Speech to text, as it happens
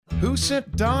Who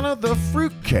sent Donna the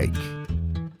fruitcake?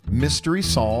 Mystery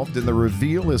solved, and the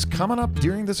reveal is coming up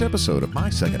during this episode of My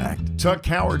Second Act. Tuck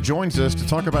Howard joins us to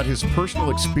talk about his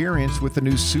personal experience with the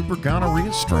new super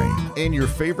gonorrhea strain and your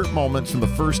favorite moments from the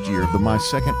first year of the My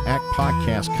Second Act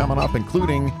podcast coming up,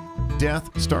 including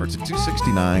Death Starts at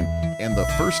 269 and the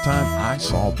first time I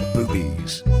saw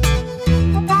boobies.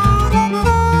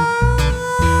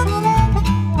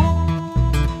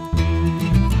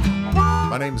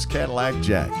 My name is Cadillac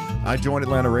Jack. I joined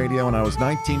Atlanta Radio when I was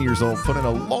 19 years old, put in a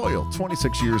loyal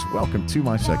 26 years. Welcome to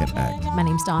My Second Act. My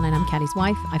name's Donna, and I'm Caddy's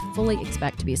wife. I fully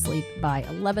expect to be asleep by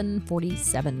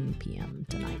 11:47 p.m.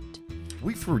 tonight.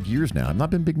 We, for years now, have not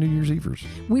been big New Year's Evers.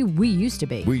 We used to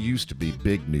be. We used to be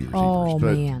big New Year's Evers. Oh,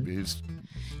 but man.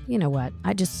 You know what?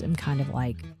 I just am kind of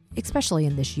like, especially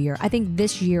in this year. I think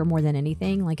this year more than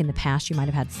anything, like in the past, you might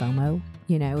have had FOMO,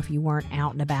 you know, if you weren't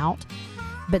out and about.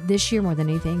 But this year, more than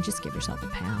anything, just give yourself a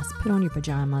pass. Put on your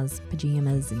pajamas,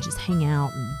 and just hang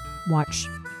out and watch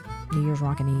New Year's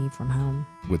Rockin' Eve from home.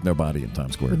 With nobody in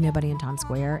Times Square. With nobody in Times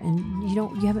Square. And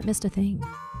you haven't missed a thing.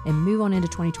 And move on into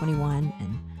 2021,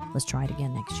 and let's try it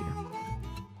again next year.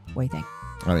 What do you think?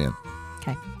 I'm in.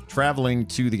 Okay. Traveling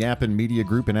to the Appen Media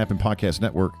Group and Appen Podcast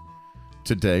Network.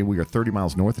 Today, we are 30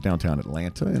 miles north of downtown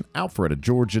Atlanta in Alpharetta,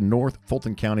 Georgia, North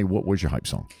Fulton County. What was your hype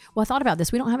song? Well, I thought about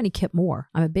this. We don't have any Kip Moore.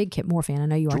 I'm a big Kip Moore fan. I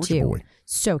know you are Georgia too. boy.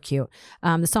 So cute.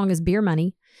 The song is Beer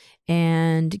Money,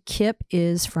 and Kip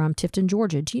is from Tifton,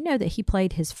 Georgia. Do you know that he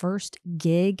played his first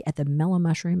gig at the Mellow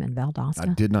Mushroom in Valdosta?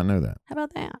 I did not know that. How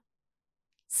about that?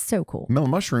 So cool. Mellow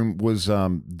Mushroom was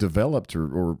developed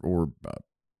or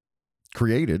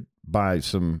created by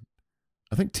some,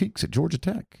 I think, teaks at Georgia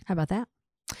Tech. How about that?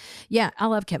 Yeah, I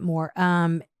love Kip Moore.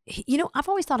 I've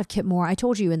always thought of Kip Moore. I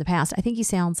told you in the past, I think he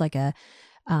sounds like a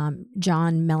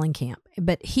John Mellencamp,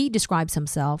 but he describes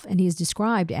himself, and he is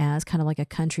described as kind of like a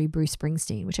country Bruce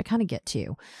Springsteen, which I kind of get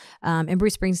too. And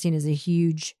Bruce Springsteen is a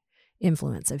huge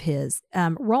influence of his.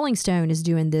 Rolling Stone is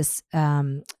doing this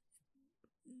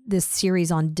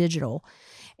series on digital,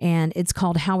 and it's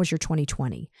called How Was Your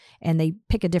 2020? And they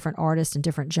pick a different artist and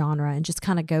different genre and just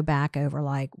kind of go back over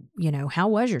like, you know, how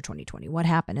was your 2020? What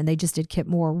happened? And they just did Kip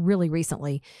Moore really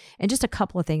recently. And just a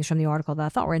couple of things from the article that I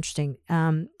thought were interesting.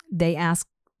 They asked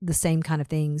the same kind of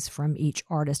things from each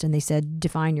artist, and they said,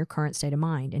 define your current state of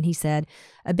mind. And he said,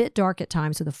 a bit dark at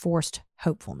times with a forced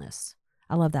hopefulness.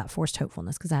 I love that, forced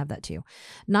hopefulness, because I have that too.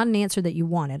 Not an answer that you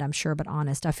wanted, I'm sure, but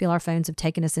honest. I feel our phones have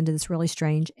taken us into this really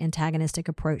strange, antagonistic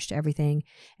approach to everything,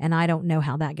 and I don't know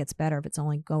how that gets better if it's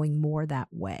only going more that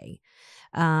way.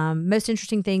 Most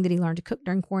interesting thing that he learned to cook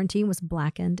during quarantine was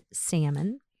blackened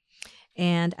salmon.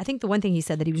 And I think the one thing he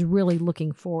said that he was really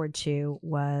looking forward to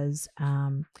was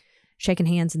shaking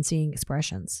hands and seeing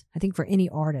expressions. I think for any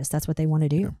artist, that's what they want to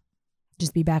do. Yeah.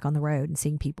 Just be back on the road and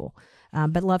seeing people.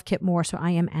 But love Kip Moore, so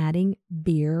I am adding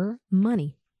Beer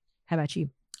Money. How about you?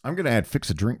 I'm going to add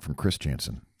Fix a Drink from Chris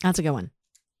Janson. That's a good one.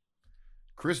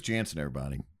 Chris Janson,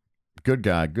 everybody. Good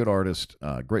guy, good artist,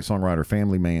 great songwriter,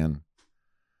 family man,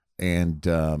 and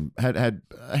had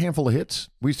a handful of hits.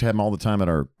 We used to have him all the time at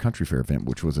our country fair event,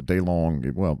 which was a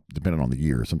day-long, well, depending on the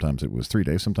year. Sometimes it was 3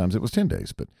 days, sometimes it was 10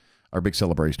 days, but our big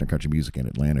celebration of country music in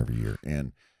Atlanta every year.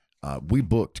 And we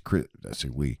booked Chris,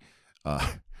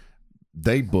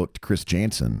 they booked Chris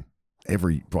Janson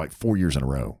every 4 years in a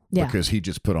row because he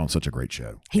just put on such a great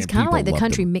show. He's kind of like the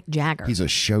country Mick Jagger. He's a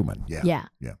showman. Yeah. Yeah.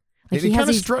 Yeah. Like he kind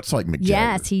of struts like Mick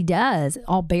Jagger. Yes, he does.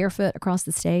 All barefoot across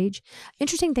the stage.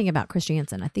 Interesting thing about Chris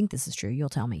Janson, I think this is true. You'll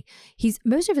tell me.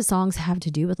 Most of his songs have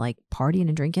to do with like partying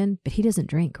and drinking, but he doesn't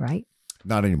drink, right?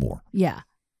 Not anymore. Yeah.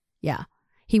 Yeah.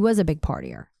 He was a big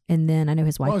partier. And then I know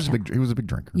his wife. Well, he was a big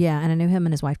drinker. Yeah. And I know him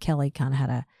and his wife, Kelly, kind of had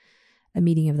a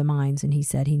meeting of the minds, and he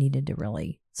said he needed to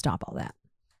really stop all that,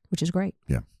 which is great.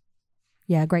 Yeah.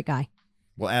 Yeah, great guy.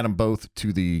 We'll add them both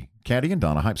to the Caddy and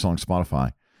Donna Hype Song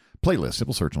Spotify playlist.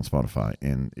 Simple search on Spotify.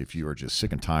 And if you are just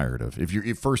sick and tired of, if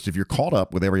you're caught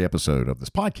up with every episode of this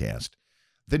podcast,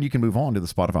 then you can move on to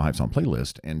the Spotify Hype Song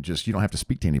playlist, and just, you don't have to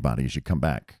speak to anybody as you come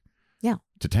back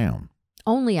to town.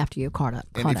 Only after you're caught up.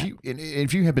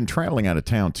 If you have been traveling out of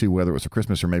town too, whether it was for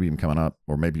Christmas or maybe even coming up,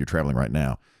 or maybe you're traveling right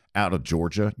now out of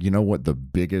Georgia, you know what the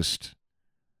biggest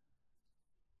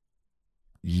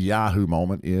Yahoo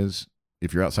moment is,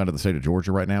 if you're outside of the state of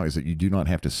Georgia right now, is that you do not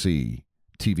have to see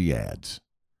TV ads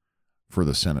for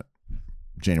the Senate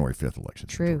January 5th election.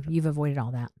 True. You've avoided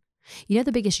all that. You know,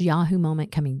 the biggest Yahoo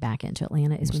moment coming back into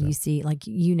Atlanta is when you see, like,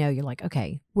 you're like,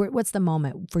 okay, what's the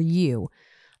moment for you,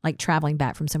 like traveling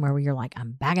back from somewhere where you're like,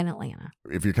 I'm back in Atlanta.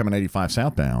 If you're coming 85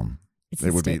 southbound,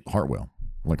 it would be Hartwell,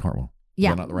 Lake Hartwell.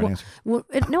 Yeah. Is that not the right answer?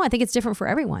 No, I think it's different for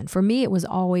everyone. For me, it was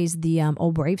always the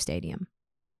Old Brave Stadium.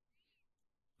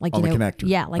 Like, On you the know, connector.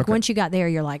 yeah, like Okay. once you got there,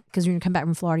 you're like, because when you come back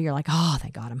from Florida, you're like, oh,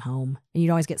 thank God I'm home. And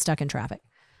you'd always get stuck in traffic.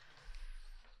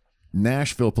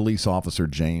 Nashville police officer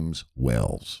James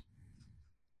Wells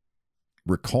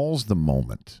recalls the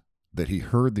moment that he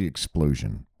heard the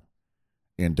explosion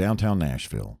in downtown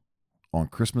Nashville on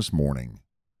Christmas morning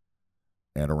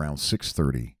at around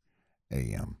 6:30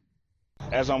 a.m.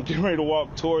 As I'm getting ready to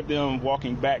walk toward them,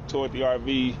 walking back toward the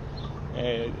RV,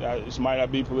 and this might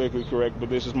not be politically correct, but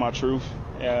this is my truth.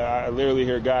 I literally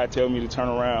hear God tell me to turn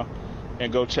around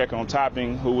and go check on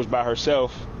Topping, who was by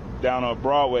herself down on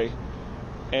Broadway.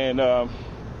 And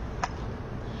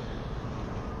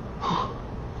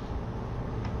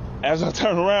as I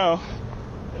turned around,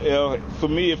 for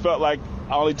me, it felt like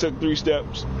I only took 3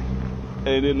 steps.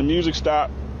 And then the music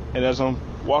stopped, and as I'm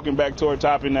walking back toward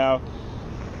Topping now,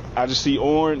 I just see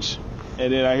orange,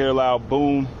 and then I hear a loud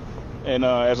boom. And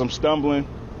as I'm stumbling,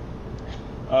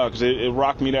 because it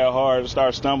rocked me that hard, I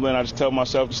started stumbling. I just tell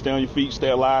myself to stay on your feet, stay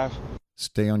alive.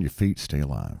 Stay on your feet, stay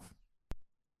alive.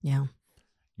 Yeah.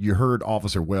 You heard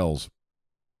Officer Wells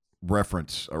refer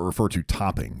to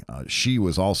Topping. She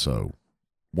was also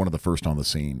one of the first on the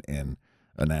scene, and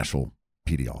a Nashville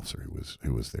PD officer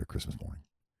who was there Christmas morning.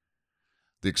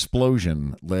 The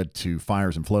explosion led to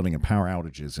fires and flooding and power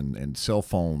outages and cell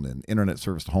phone and internet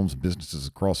service to homes and businesses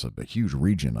across a huge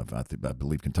region of, I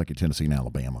believe, Kentucky, Tennessee, and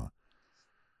Alabama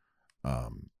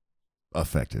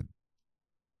affected.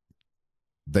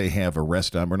 They have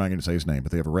arrested, we're not going to say his name,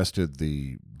 but they have arrested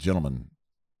the gentleman,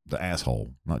 the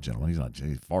asshole, not gentleman, he's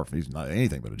not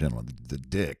anything but a gentleman, the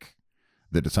dick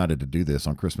that decided to do this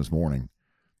on Christmas morning.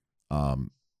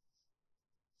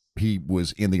 He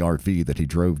was in the RV that he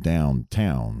drove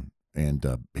downtown, and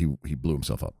he blew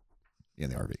himself up in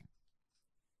the RV.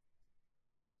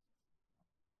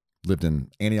 Lived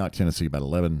in Antioch, Tennessee, about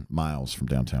 11 miles from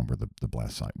downtown where the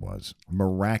blast site was.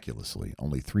 Miraculously,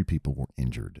 only 3 people were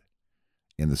injured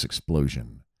in this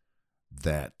explosion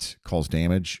that caused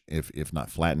damage, if not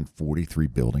flattened, 43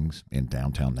 buildings in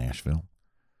downtown Nashville.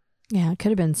 Yeah, it could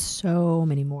have been so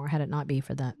many more had it not been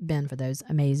for those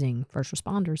amazing first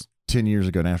responders. 10 years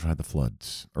ago, Nashville had the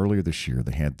floods. Earlier this year,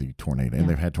 they had the tornado, and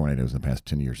they've had tornadoes in the past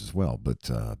 10 years as well. But,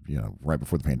 right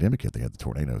before the pandemic hit, they had the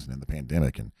tornadoes and then the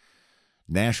pandemic. And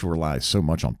Nashville relies so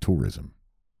much on tourism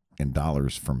and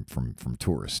dollars from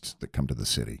tourists that come to the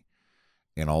city.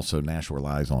 And also Nashville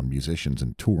relies on musicians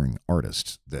and touring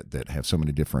artists that have so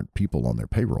many different people on their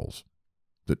payrolls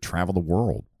that travel the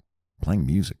world playing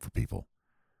music for people,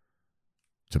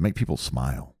 to make people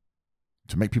smile,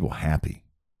 to make people happy.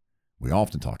 We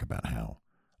often talk about how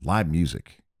live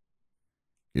music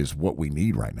is what we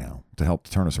need right now to help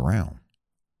turn us around.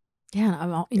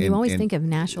 Yeah, and you always think of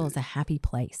Nashville as a happy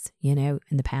place. In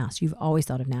the past, you've always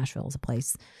thought of Nashville as a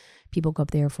place people go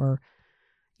up there for,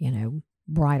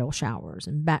 bridal showers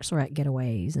and bachelorette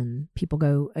getaways, and people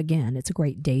go, again, it's a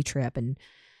great day trip. And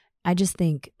I just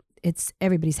think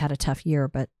everybody's had a tough year,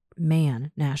 but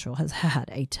man, Nashville has had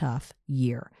a tough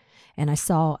year. And I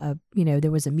saw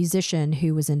there was a musician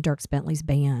who was in Dierks Bentley's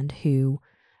band who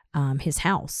his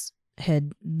house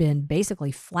had been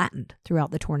basically flattened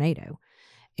throughout the tornado.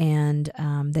 And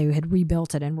they had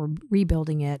rebuilt it and were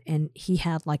rebuilding it. And he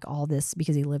had like all this,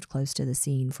 because he lived close to the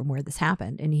scene from where this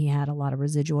happened. And he had a lot of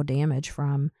residual damage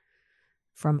from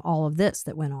all of this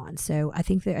that went on. So I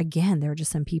think that, again, there are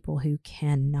just some people who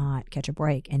cannot catch a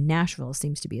break. And Nashville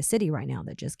seems to be a city right now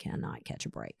that just cannot catch a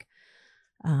break.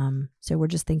 So we're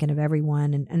just thinking of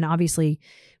everyone. And obviously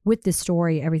with this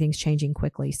story, everything's changing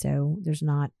quickly. So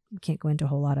can't go into a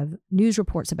whole lot of news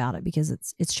reports about it because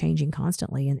it's changing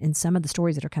constantly. And some of the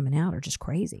stories that are coming out are just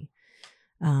crazy.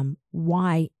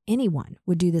 Why anyone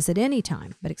would do this at any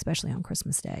time, but especially on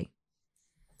Christmas Day.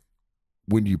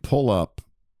 When you pull up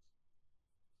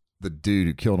the dude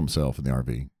who killed himself in the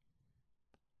RV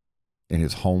in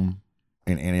his home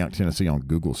in Antioch, Tennessee on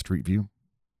Google Street View,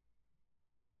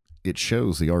 it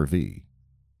shows the RV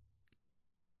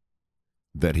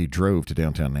that he drove to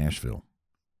downtown Nashville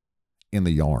in the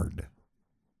yard.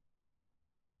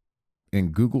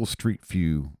 In Google Street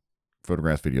View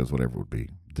photographs, videos, whatever it would be,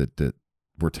 that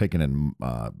were taken in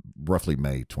roughly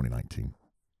May 2019,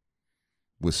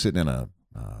 was sitting in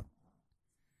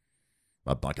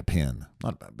like a pen,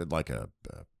 but like a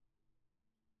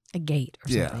gate or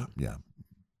something. Yeah.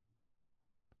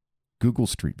 Google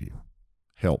Street View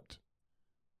helped,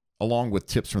 along with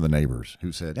tips from the neighbors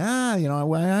who said,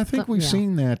 I think we've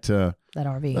seen that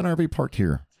RV parked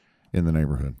here in the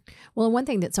neighborhood. Well, one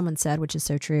thing that someone said, which is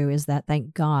so true, is that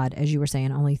thank God, as you were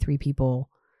saying, only 3 people,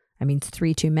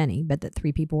 3 too many, but that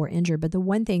 3 people were injured. But the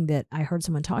one thing that I heard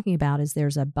someone talking about is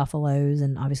there's a Buffalo's,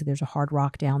 and obviously there's a Hard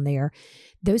Rock down there.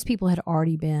 Those people had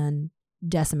already been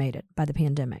decimated by the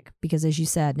pandemic because, as you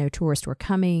said, no tourists were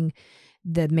coming.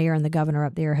 The mayor and the governor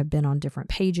up there have been on different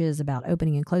pages about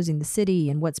opening and closing the city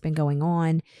and what's been going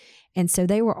on. And so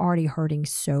they were already hurting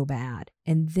so bad.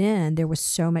 And then there was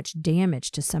so much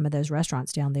damage to some of those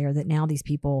restaurants down there that now these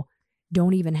people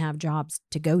don't even have jobs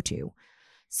to go to.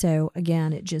 So again,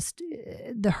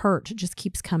 the hurt just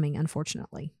keeps coming,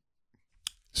 unfortunately.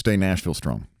 Stay Nashville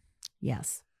strong.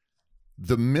 Yes.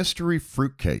 The mystery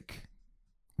fruitcake.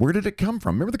 Where did it come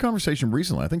from? Remember the conversation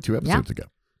recently, I think 2 episodes ago.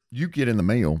 You get in the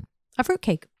mail a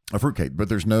fruitcake, but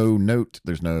there's no note,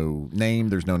 there's no name,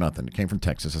 there's no nothing. It came from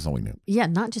Texas. That's all we knew. Yeah,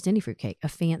 not just any fruitcake, a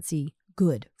fancy,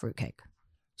 good fruitcake.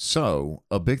 So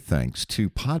a big thanks to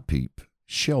Pod Peep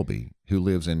Shelby, who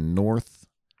lives in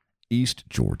northeast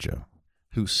Georgia,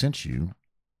 who sent you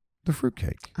the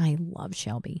fruitcake. I love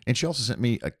Shelby. And she also sent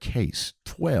me a case,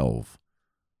 12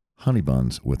 honey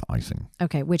buns with icing.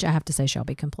 Okay, which I have to say,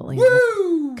 Shelby, completely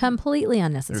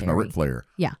unnecessary. There's my Ric Flair.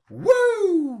 Yeah.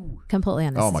 Woo! Completely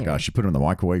unnecessary. Oh my gosh, she put it in the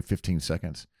microwave 15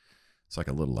 seconds. It's like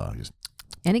a little just.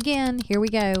 And again, here we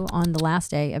go on the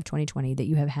last day of 2020 that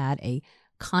you have had a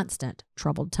constant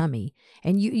troubled tummy.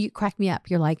 And you crack me up.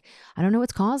 You're like, I don't know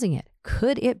what's causing it.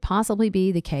 Could it possibly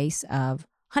be the case of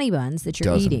honey buns that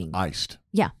you're eating? Iced.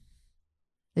 Yeah.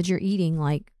 That you're eating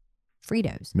like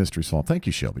Fritos. Mystery solved. Thank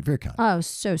you, Shelby. Very kind. Oh,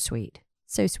 so sweet.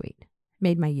 So sweet.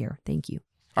 Made my year. Thank you.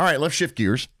 All right, let's shift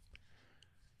gears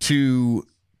to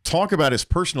talk about his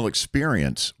personal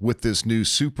experience with this new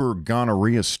super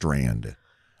gonorrhea strand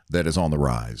that is on the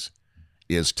rise.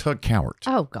 Is Tug Cowart.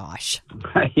 Oh gosh.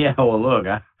 Yeah, well, look,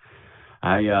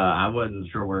 I wasn't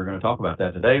sure we were going to talk about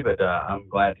that today, but I'm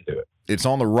glad to do it. It's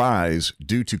on the rise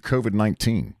due to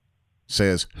COVID-19,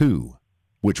 says WHO,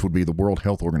 which would be the World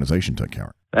Health Organization, Tug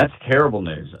Cowart. That's terrible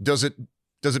news. Does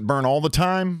it burn all the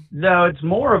time? No, it's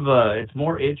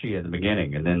more itchy at the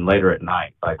beginning, and then later at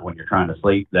night, like when you're trying to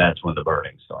sleep, that's when the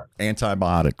burning starts.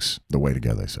 Antibiotics, the way to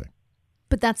go, they say.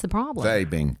 But that's the problem. They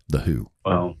being the WHO.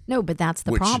 Well, no, but that's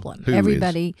the problem. WHO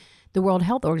Everybody, the World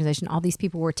Health Organization, all these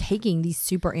people were taking these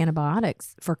super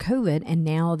antibiotics for COVID, and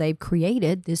now they've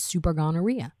created this super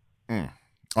gonorrhea. All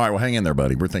right, well, hang in there,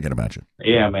 buddy. We're thinking about you.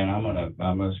 Yeah, man, I'm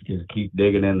gonna just keep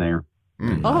digging in there.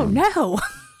 Oh no.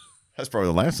 That's probably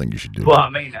the last thing you should do. Well, I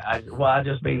mean, I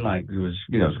just mean like it was,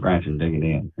 scratching, digging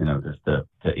in, just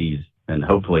to ease and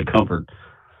hopefully comfort,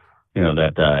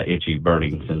 that itchy,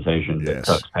 burning sensation that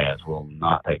Tug's pads will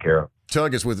not take care of.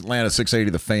 Tug is with Atlanta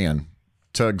 680 The Fan.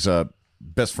 Tug's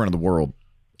best friend in the world,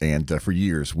 and for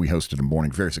years we hosted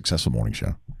a very successful morning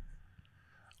show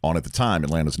on, at the time,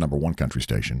 Atlanta's #1 country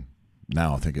station.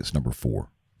 Now I think it's #4.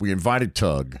 We invited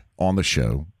Tug on the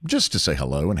show just to say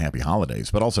hello and happy holidays,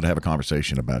 but also to have a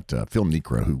conversation about Phil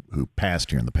Niekro, who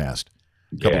passed here in the past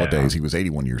couple of days. He was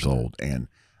 81 years old, and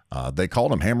they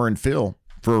called him Hammer and Phil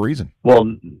for a reason.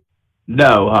 Well,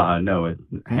 no, it's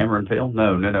Hammer and Phil.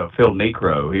 No. Phil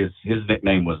Niekro. His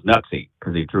nickname was Nuxie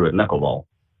because he threw a knuckleball.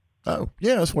 Oh,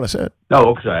 yeah, that's what I said.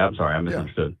 Oh, okay. I'm sorry, I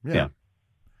misunderstood. Yeah.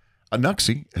 A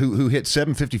Nuxie who hit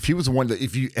 750. He was the one that,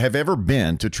 if you have ever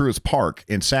been to Truist Park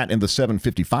and sat in the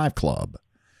 755 club,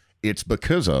 it's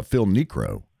because of Phil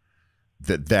Niekro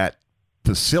that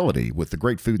facility with the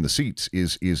great food in the seats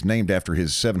is named after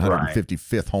his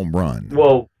 755th home run.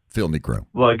 Well, Phil Niekro.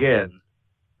 Well, again,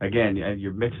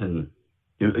 you're mixing.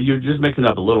 You're just mixing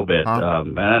up a little bit.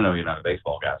 And I know you're not a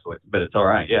baseball guy, but it's all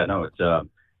right. Yeah, no, it's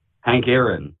Hank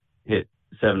Aaron hit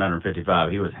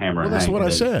 755. He was hammering. Well, that's Hank, what I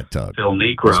said, Tug. Phil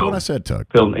Niekro. That's what I said, Tug.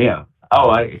 Phil, yeah. Oh,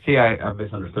 I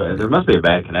misunderstood. There must be a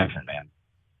bad connection, man.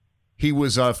 He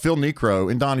was Phil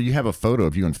Niekro. And Donna, you have a photo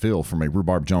of you and Phil from a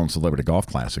Rhubarb Jones Celebrity Golf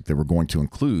Classic that we're going to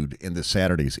include in this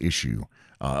Saturday's issue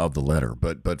of the letter.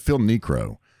 But Phil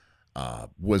Niekro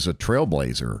was a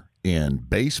trailblazer in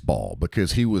baseball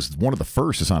because he was one of the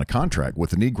first to sign a contract with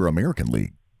the Negro American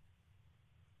League.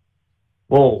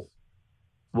 Well,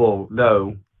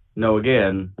 no,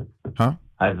 again. Huh?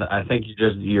 I think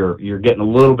you're getting a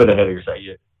little bit ahead of yourself.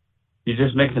 You're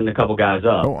just mixing a couple guys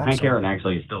up. Oh, Hank Aaron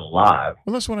actually is still alive.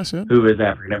 Well, that's what I said. Who is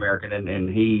African American, and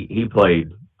he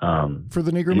played for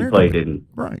the Negro American. He played League. in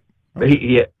Right.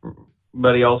 Okay.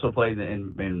 But he also played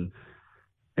in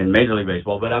Major League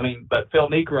Baseball. But Phil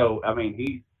Niekro,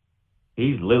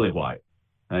 he's lily white.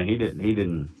 He didn't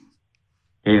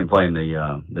play in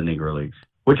the Negro Leagues,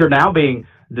 which are now being,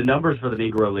 the numbers for the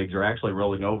Negro Leagues are actually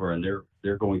rolling over, and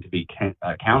they're going to be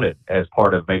counted as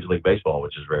part of Major League Baseball,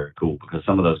 which is very cool because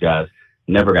some of those guys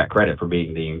never got credit for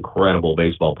being the incredible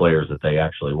baseball players that they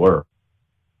actually were.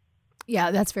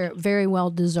 Yeah, that's very, very well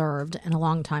deserved and a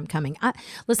long time coming. I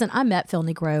met Phil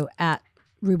Niekro at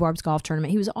Rhubarb's golf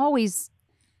tournament. He was always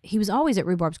he was always at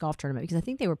Rhubarb's golf tournament because I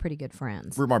think they were pretty good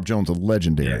friends. Rhubarb Jones, a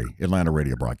legendary Atlanta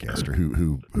radio broadcaster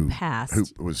who passed, who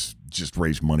was just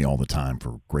raised money all the time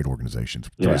for great organizations.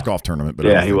 Yeah. His golf tournament, but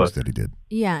he was that he did.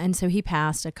 Yeah, and so he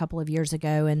passed a couple of years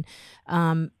ago, and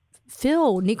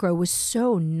Phil Niekro was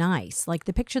so nice. Like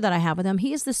the picture that I have with him,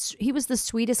 he was the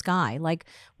sweetest guy. Like,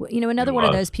 another one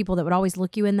of those people that would always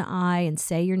look you in the eye and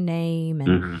say your name,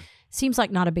 and seems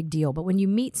like not a big deal. But when you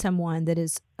meet someone that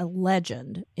is a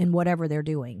legend in whatever they're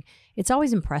doing, it's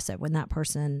always impressive when that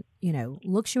person,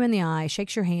 looks you in the eye,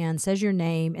 shakes your hand, says your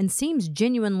name, and seems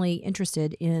genuinely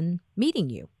interested in meeting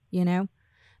you.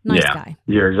 Nice guy.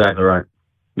 You're exactly right.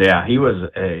 Yeah, he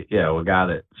was a guy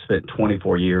that spent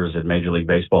 24 years in Major League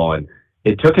Baseball, and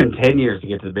it took him 10 years to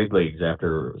get to the big leagues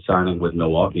after signing with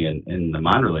Milwaukee in the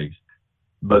minor leagues,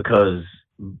 because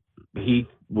he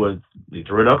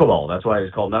threw a knuckleball. That's why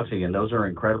he's called Knucksy, and those are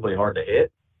incredibly hard to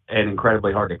hit and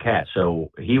incredibly hard to catch. So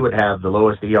he would have the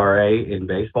lowest ERA in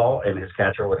baseball, and his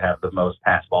catcher would have the most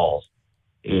pass balls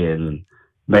in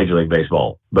Major League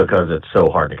Baseball because it's so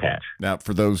hard to catch. Now,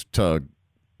 for those,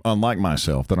 unlike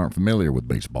myself, that aren't familiar with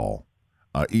baseball,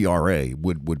 ERA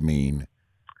would mean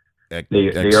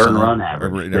the earned run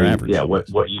average. Average. Yeah,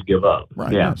 what you give up.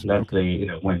 Right. Yeah, yes. That's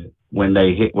when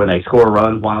they score a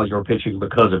run while you're pitching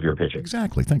because of your pitching.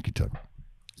 Exactly. Thank you, Tug.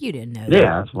 You didn't know that.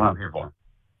 Yeah, that's what I'm here for.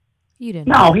 You didn't.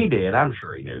 No, he did. I'm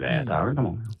sure he knew that. Come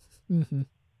on. Mm-hmm.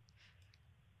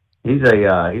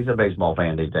 He's a baseball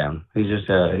fan deep down. He just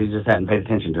hadn't paid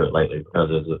attention to it lately because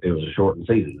it was a shortened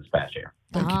season this past year.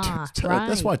 Thank you, Tug. Right.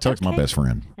 That's why Tug's my best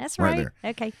friend. That's right. There.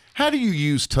 Okay. How do you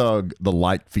use Tug, the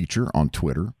like feature on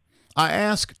Twitter? I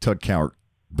ask Tug Cowart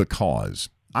because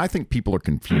I think people are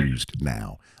confused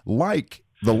now.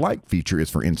 The like feature is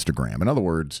for Instagram. In other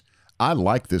words, I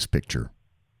like this picture.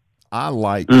 I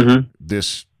like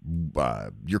this,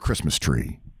 your Christmas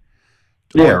tree.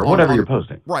 Yeah, or whatever you're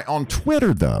posting. Right. On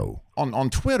Twitter, though, on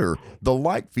Twitter, the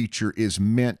like feature is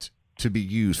meant to be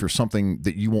used for something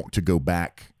that you want to go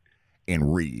back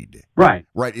and read. Right.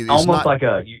 Right. It's almost like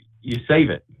you save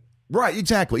it. Right,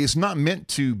 exactly. It's not meant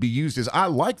to be used as, I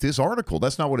like this article.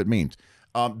 That's not what it means.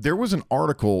 There was an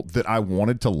article that I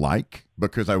wanted to like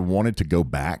because I wanted to go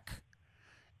back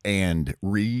and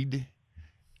read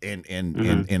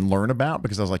and learn about,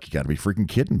 because I was like, you got to be freaking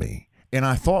kidding me. And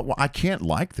I thought, well, I can't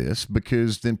like this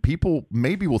because then people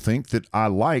maybe will think that I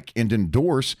like and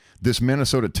endorse this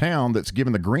Minnesota town that's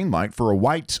given the green light for a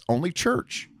whites-only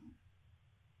church.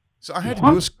 So I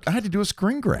had to do a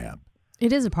screen grab.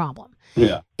 It is a problem.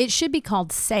 Yeah. It should be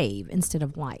called save instead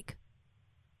of like.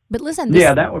 But listen.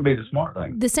 That would be the smart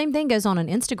thing. The same thing goes on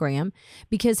Instagram,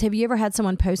 because have you ever had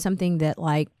someone post something that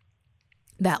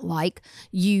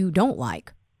you don't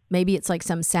like? Maybe it's like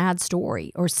some sad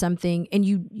story or something, and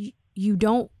you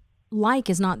don't like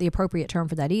is not the appropriate term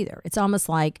for that either. It's almost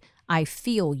like I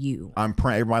feel you. I'm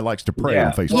praying. Everybody likes to pray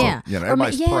on Facebook. Yeah.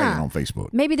 Everybody's praying on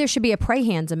Facebook. Maybe there should be a pray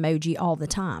hands emoji all the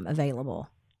time available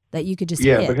that you could just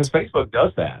hit. hit. Because Facebook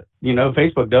does that.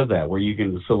 Facebook does that where you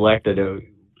can select it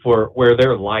for where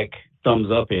their like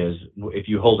thumbs up is. If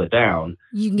you hold it down,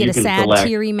 you can get a sad, select,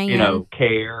 teary man.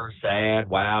 Care, sad,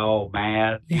 wow,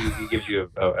 mad. It gives you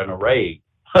an array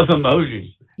of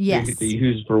emojis. Yes. To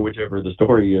use for whichever the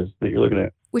story is that you're looking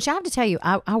at. Which I have to tell you,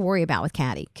 I worry about with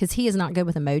Caddy because he is not good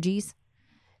with emojis.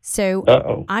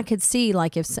 So I could see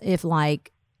like if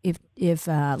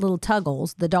little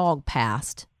Tuggles, the dog,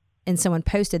 passed and someone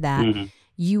posted that,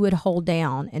 you would hold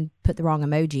down and put the wrong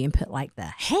emoji and put like the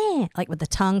hand, like with the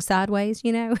tongue sideways,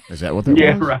 Is that what that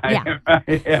was? Right. Yeah.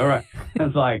 Right. Yeah, right.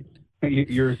 It's like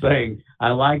you're saying,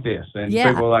 I like this. And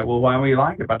people are like, well, why would you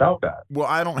like it? My dog died. Well,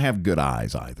 I don't have good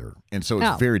eyes either. And so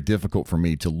it's very difficult for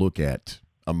me to look at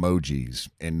emojis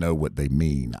and know what they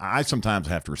mean. I sometimes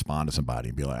have to respond to somebody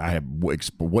and be like,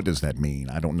 what does that mean?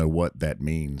 I don't know what that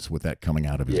means with that coming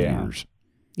out of his ears.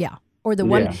 Yeah. Or the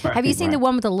one, have you seen the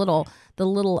one with the little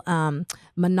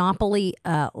Monopoly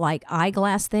like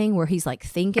eyeglass thing where he's like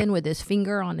thinking with his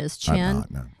finger on his chin? I've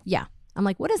not, no. Yeah. I'm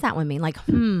like, what does that one mean? Like,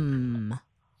 Those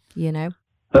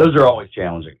are always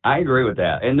challenging. I agree with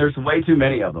that. And there's way too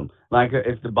many of them. Like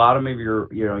if the bottom of your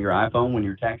iPhone when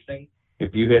you're texting,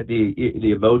 if you hit the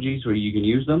emojis where you can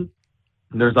use them,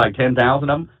 there's like 10,000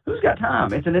 of them. Who's got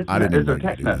time? It's a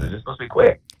text message. It's supposed to be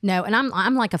quick. No, and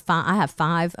I'm like I have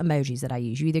 5 emojis that I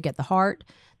use. You either get the heart,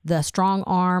 the strong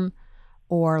arm,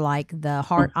 or like the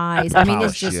heart eyes. I mean,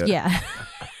 it's just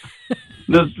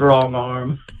The strong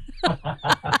arm.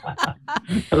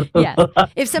 Yeah.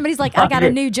 If somebody's like, I got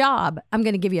a new job, I'm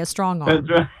going to give you a strong arm. That's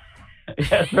right.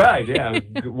 That's right. Yeah.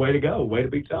 Way to go. Way to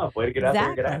be tough. Way to get out there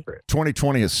and get after it.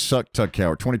 2020 has sucked, Tug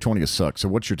Cowart. 2020 has sucked. So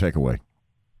what's your takeaway?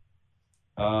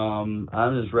 I'm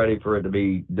just ready for it to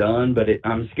be done, but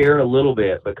I'm scared a little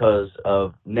bit because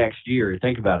of next year.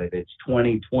 Think about it. It's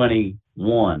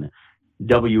 2021.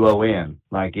 WON.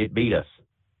 Like, it beat us.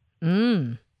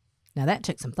 Now that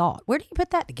took some thought. Where do you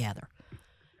put that together?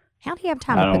 How do you have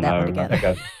time to put that one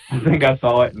together? I think I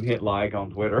saw it and hit like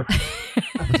on Twitter.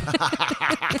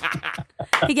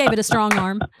 He gave it a strong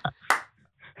arm.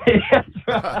 That's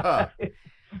right.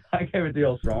 I gave it the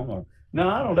old strong arm. No,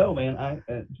 I don't know, man.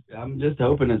 I'm just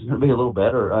hoping it's going to be a little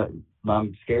better.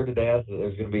 I'm scared to death that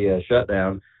there's going to be a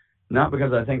shutdown, not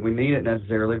because I think we need it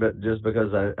necessarily, but just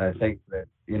because I think that,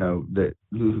 that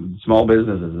small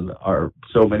businesses are,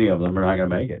 so many of them are not going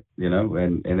to make it,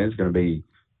 and it's going to be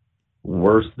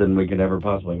worse than we could ever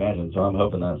possibly imagine. So I'm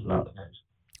hoping that's not the case.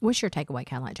 What's your takeaway,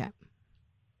 Cadillac Jack,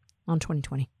 on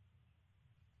 2020?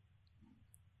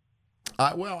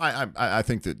 I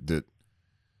think that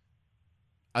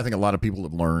I think a lot of people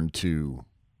have learned to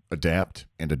adapt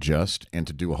and adjust and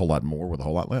to do a whole lot more with a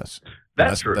whole lot less.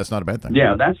 That's true. That's not a bad thing.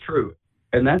 Yeah, that's true.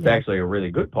 And that's actually a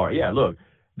really good part. Yeah, look,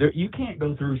 you can't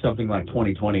go through something like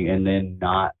 2020 and then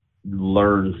not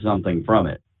learn something from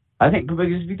it. I think, because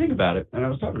if you think about it, and I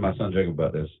was talking to my son Jacob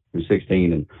about this, who's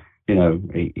 16, and,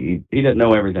 he doesn't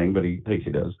know everything, but he thinks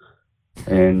he does.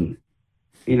 And,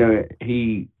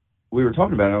 we were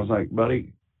talking about it. I was like,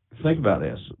 buddy, think about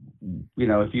this.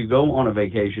 If you go on a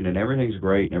vacation and everything's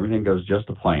great and everything goes just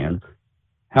to plan,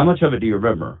 how much of it do you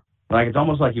remember? Like, it's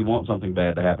almost like you want something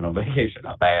bad to happen on vacation.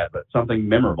 Not bad, but something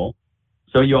memorable.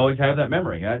 So you always have that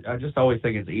memory. I just always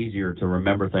think it's easier to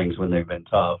remember things when they've been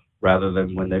tough rather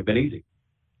than when they've been easy.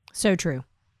 So true.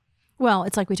 Well,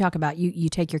 it's like we talk about, you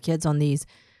take your kids on these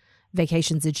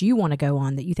vacations that you want to go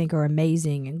on that you think are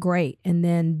amazing and great. And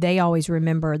then they always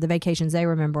remember, the vacations they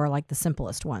remember are like the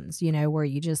simplest ones, where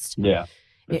you just... Yeah.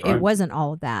 It wasn't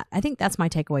all of that. I think that's my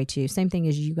takeaway too. Same thing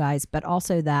as you guys, but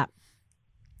also that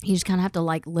you just kind of have to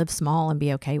like live small and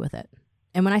be okay with it.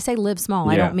 And when I say live small,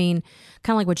 I don't mean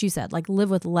kind of like what you said, like live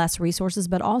with less resources,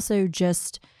 but also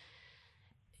just,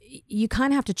 you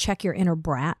kind of have to check your inner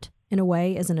brat in a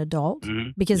way as an adult,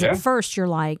 because at first you're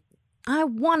like, I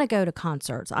want to go to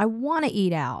concerts. I want to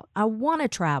eat out. I want to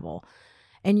travel.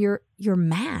 And you're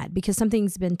mad because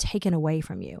something's been taken away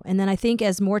from you. And then I think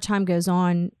as more time goes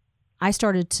on, I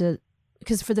started to,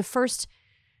 because for the first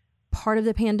part of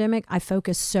the pandemic, I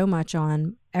focused so much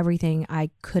on everything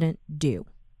I couldn't do,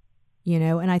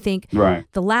 and I think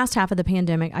the last half of the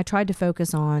pandemic, I tried to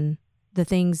focus on the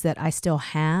things that I still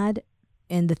had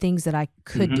and the things that I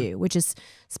could do, which is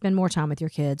spend more time with your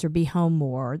kids or be home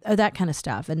more, or that kind of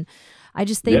stuff. And I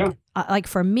just think, like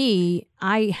for me,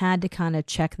 I had to kind of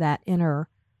check that inner,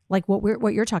 like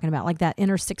what you're talking about, like that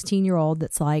inner 16-year-old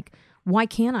that's like, why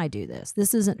can't I do this?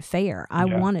 This isn't fair. I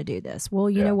want to do this. Well,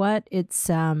 you know what?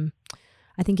 It's,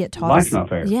 I think it taught life's us. Not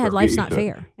fair. Yeah, life's not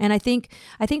fair. And I think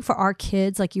for our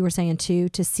kids, like you were saying too,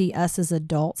 to see us as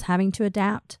adults having to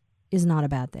adapt is not a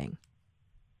bad thing.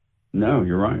 No,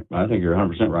 you're right. I think you're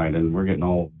 100% right. And we're getting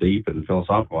all deep and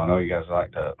philosophical. I know you guys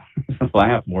like to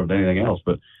laugh more than anything else,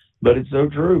 but it's so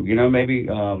true. Maybe,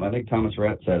 I think Thomas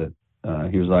Rhett said it.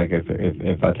 He was like,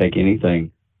 if I take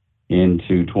anything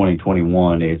into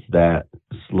 2021, it's that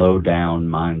slow down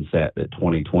mindset that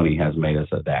 2020 has made us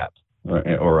adapt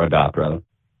or adopt rather.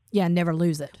 Yeah, never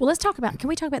lose it. Well, can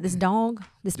we talk about this dog?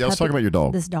 This puppy, let's talk about your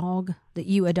dog. This dog that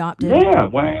you adopted. Yeah,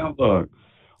 well, look,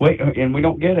 wait, and we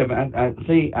don't get him.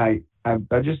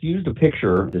 I just used a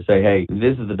picture to say, hey,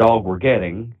 this is the dog we're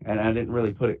getting, and I didn't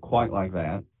really put it quite like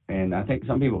that. And I think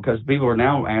some people, because people are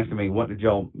now asking me, what did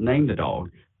y'all name the dog?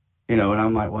 And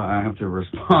I'm like, well, I have to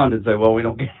respond and say, well, we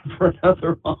don't get it for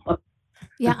another month.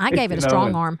 Yeah, I gave it a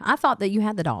strong arm. I thought that you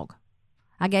had the dog.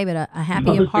 I gave it a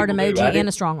happy heart emoji and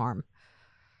a strong arm.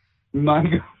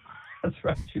 That's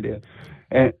right, you did.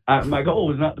 And my goal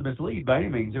was not to mislead by any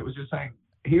means. It was just saying,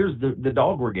 here's the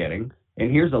dog we're getting,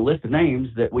 and here's a list of names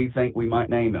that we think we might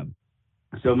name him.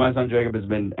 So my son Jacob has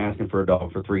been asking for a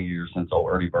dog for 3 years since old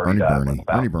Ernie Bernie died.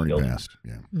 Ernie Bernie passed.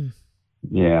 Yeah.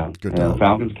 Yeah. Good dog.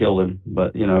 Falcons killed him,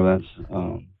 but that's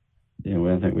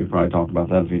I think we've probably talked about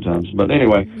that a few times. But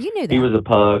anyway, you knew that. He was a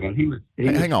pug, and he was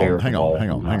hang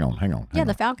on. Yeah,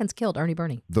 the Falcons killed Ernie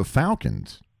Bernie. The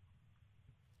Falcons.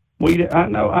 I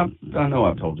know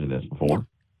I've told you this before.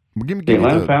 Well, give the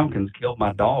Atlanta me Falcons killed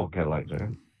my dog, Cadillac Jack.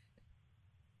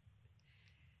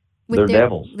 They're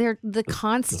devils. They're the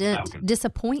constant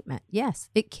disappointment. Yes,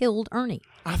 it killed Ernie.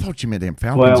 I thought you meant them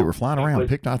Falcons that were flying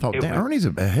around. I thought, Ernie's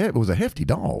was a hefty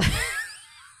dog.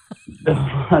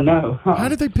 I know. How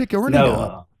did they pick Ernie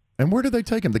up? And where did they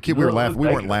take him? The kid we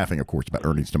weren't laughing, of course, about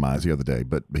Ernie's demise the other day,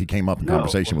 but he came up in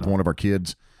conversation with one of our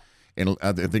kids, And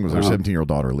I think it was our 17-year-old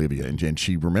daughter, Olivia, and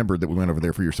she remembered that we went over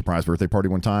there for your surprise birthday party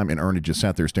one time, and Ernie just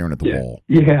sat there staring at the wall.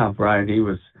 Yeah, right. He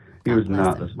was God bless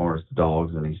not him. the smartest of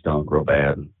dogs, and he stunk real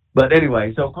bad. But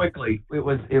anyway, so quickly, it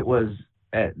was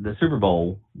at the Super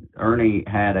Bowl. Ernie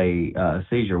had a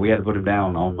seizure. We had to put him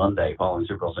down on Monday following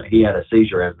Super Bowl. So he had a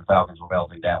seizure as the Falcons were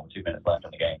melting down with 2 minutes left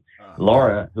in the game.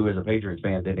 Laura, who is a Patriots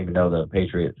fan, didn't even know the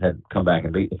Patriots had come back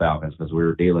and beat the Falcons because we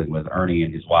were dealing with Ernie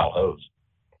and his wild hose.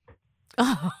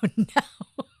 Oh no.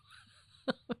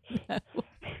 No.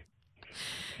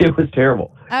 It was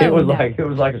terrible. Oh, it was no.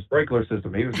 like a sprinkler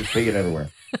system. He was just peeing everywhere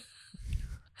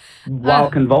while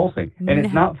convulsing. And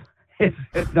it's not.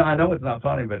 I know it's not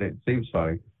funny, but it seems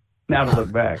funny now to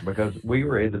look back because we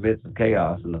were in the midst of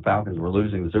chaos and the Falcons were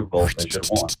losing the Super Bowl. They should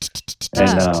have won.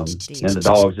 And the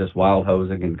dogs just wild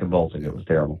hosing and convulsing. It was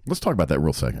terrible. Let's talk about that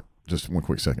real second. Just one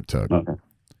quick second, Tug.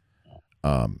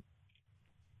 Okay.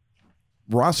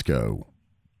 Roscoe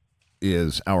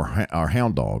is our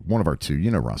hound dog, one of our two.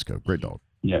 You know Roscoe, great dog.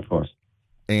 Yeah, of course.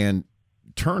 And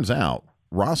turns out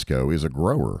Roscoe is a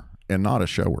grower and not a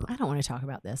shower. I don't want to talk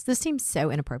about this. This seems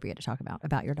so inappropriate to talk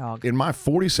about your dog. In my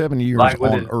 47 years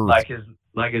on Earth,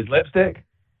 like his lipstick.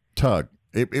 Tug,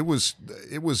 it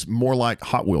was more like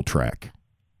Hot Wheel track.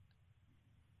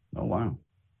 Oh wow!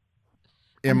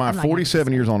 In my I'm not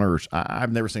 47 years on Earth,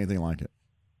 I've never seen anything like it.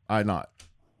 I not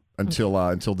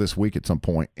until this week at some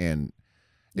point, and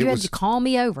You had to call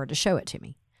me over to show it to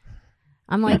me.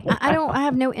 I'm like, I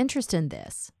have no interest in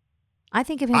this. I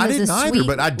think of him I as didn't a either, sweet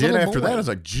but I did little after boy. that. I was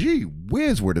like, gee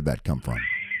whiz, where did that come from?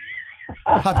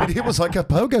 I mean, it was like a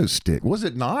pogo stick, was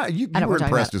it not? You I know were what we're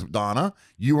talking impressed as Donna.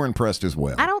 You were impressed as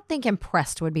well. I don't think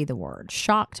impressed would be the word.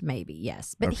 Shocked, maybe,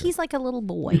 yes. But he's like a little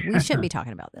boy. We shouldn't be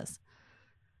talking about this.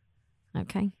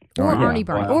 Okay. Or All right. Ernie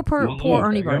Bernie. Wow. Or poor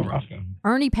Ernie There you go, Bernie. Roscoe.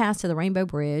 Ernie passed to the Rainbow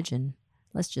Bridge, and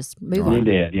let's just move He on.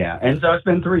 did, yeah. And so it's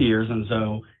been 3 years, and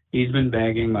so he's been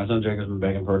begging. My son Jacob's been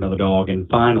begging for another dog, and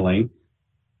finally,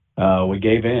 we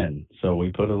gave in. So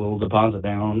we put a little deposit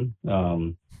down,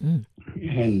 and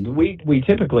we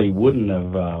typically wouldn't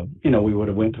have, we would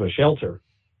have went to a shelter.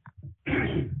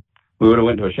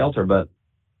 But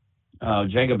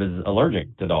Jacob is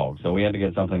allergic to dogs, so we had to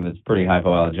get something that's pretty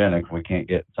hypoallergenic. We can't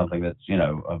get something that's,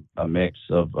 a mix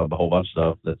of a whole bunch of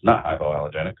stuff that's not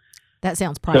hypoallergenic. That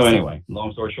sounds pricey. So anyway,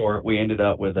 long story short, we ended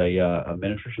up with a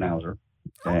miniature schnauzer,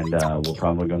 and we're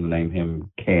probably going to name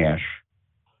him Cash,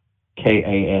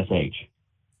 Kash.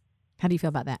 How do you feel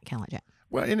about that, Callum Jack?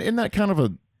 Well, in that kind of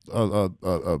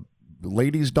a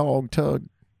lady's dog, Tug.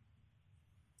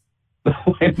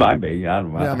 It might be. I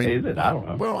don't know. Yeah, I mean, Is it? I don't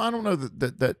know. Well, I don't know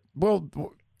that. Well,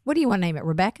 What do you want to name it?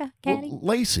 Rebecca? Caddy?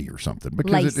 Lacey or something,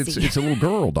 because Lacey. it's a little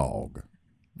girl dog.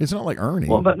 It's not like Ernie.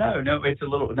 Well, but no, it's a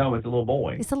little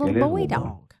boy. It's a little boy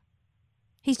dog.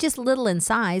 He's just little in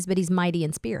size, but he's mighty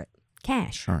in spirit.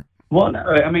 Cash. All right. Well, no,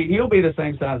 I mean, he'll be the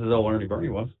same size as old Ernie Bernie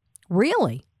was.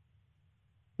 Really?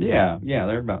 Yeah,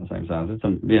 they're about the same size. It's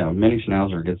mini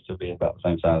schnauzer gets to be about the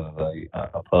same size as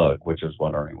a pug, which is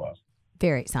what Ernie was.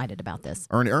 Very excited about this.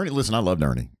 Ernie, listen, I loved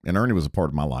Ernie, and Ernie was a part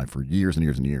of my life for years and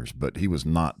years and years, but he was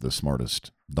not the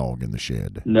smartest dog in the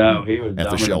shed. No, he was At the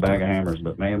dumb as a shelter. bag of hammers,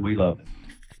 but man, we loved it.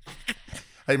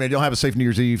 Hey, man, y'all have a safe New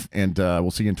Year's Eve, and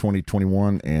we'll see you in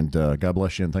 2021, and God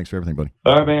bless you, and thanks for everything, buddy.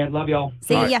 All right, man. Love y'all.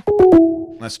 See All right. ya.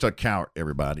 That's Tug Cowart,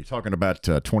 everybody. Talking about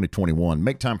 2021.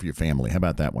 Make time for your family. How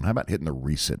about that one? How about hitting the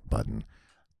reset button?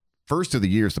 First of the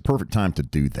year is the perfect time to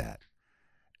do that.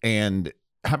 And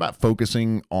how about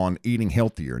focusing on eating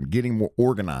healthier and getting more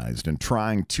organized and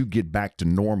trying to get back to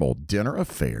normal? Dinner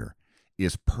Affair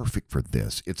is perfect for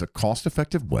this. It's a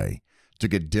cost-effective way to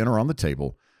get dinner on the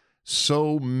table.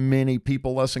 So many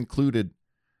people, us included,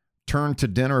 turn to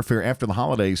Dinner Affair after the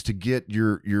holidays to get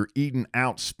your eating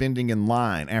out spending in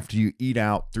line after you eat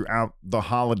out throughout the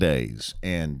holidays,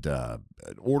 and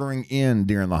ordering in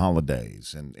during the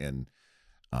holidays, and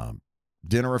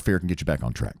Dinner Affair can get you back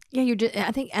on track Yeah,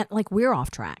 I think we're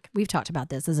off track. We've talked about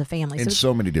this as a family. in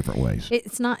so many different ways.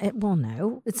 It's not.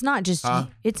 No, it's not just.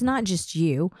 It's not just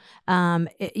you.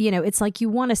 It's like you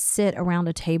want to sit around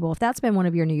a table. If that's been one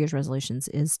of your New Year's resolutions,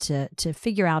 is to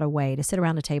figure out a way to sit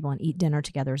around a table and eat dinner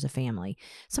together as a family.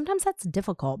 Sometimes that's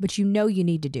difficult, but you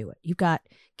need to do it. You've got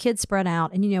kids spread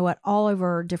out, and you know what, all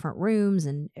over different rooms,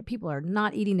 and people are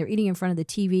not eating. They're eating in front of the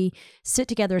TV. Sit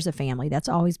together as a family. That's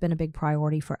always been a big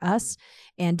priority for us.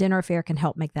 And Dinner Affair can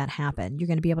help make that happen. You're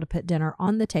going to be able to put dinner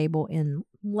on the table in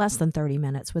less than 30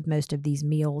 minutes with most of these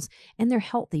meals, and they're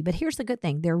healthy. But here's the good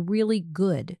thing. They're really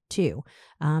good, too.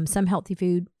 Some healthy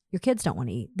food your kids don't want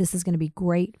to eat. This is going to be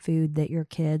great food that your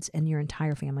kids and your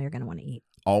entire family are going to want to eat.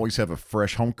 Always have a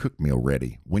fresh home-cooked meal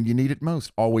ready when you need it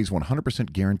most. Always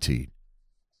 100% guaranteed.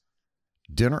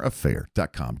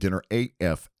 dinneraffair.com,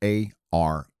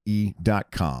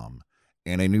 dinnerafare.com,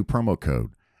 and a new promo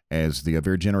code as the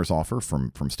very generous offer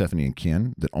from Stephanie and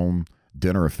Ken that own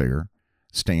Dinner Affair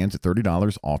stands at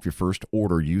 $30 off your first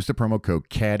order. Use the promo code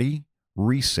Caddy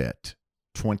Reset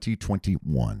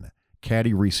 2021.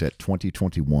 Caddy Reset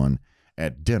 2021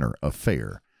 at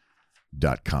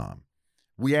dinneraffair.com.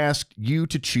 We ask you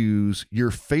to choose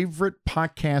your favorite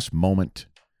podcast moment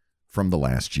from the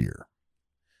last year.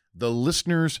 The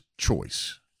listener's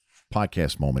choice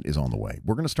podcast moment is on the way.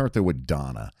 We're going to start there with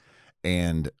Donna.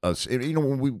 And us,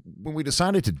 when we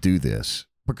decided to do this,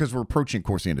 because we're approaching, of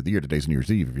course, the end of the year. Today's New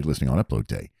Year's Eve if you're listening on Upload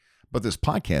Day. But this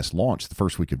podcast launched the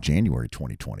first week of January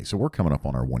 2020. So we're coming up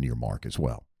on our 1 year mark as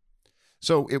well.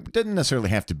 So it didn't necessarily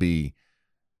have to be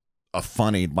a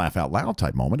funny, laugh out loud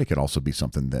type moment. It could also be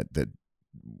something that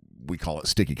we call it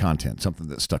sticky content, something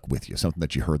that stuck with you, something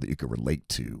that you heard that you could relate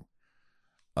to,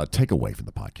 a takeaway from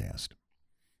the podcast.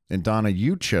 And Donna,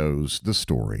 you chose the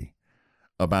story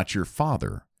about your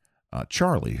father,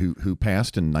 Charlie, who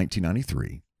passed in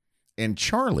 1993. And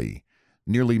Charlie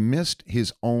nearly missed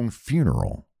his own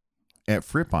funeral at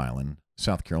Fripp Island,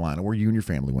 South Carolina, where you and your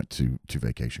family went to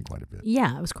vacation quite a bit.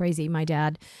 Yeah, it was crazy. My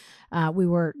dad, we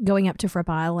were going up to Fripp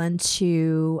Island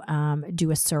to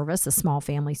do a service, a small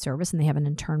family service, and they have an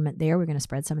internment there. We're going to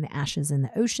spread some of the ashes in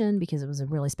the ocean because it was a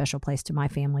really special place to my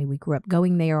family. We grew up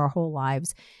going there our whole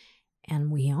lives,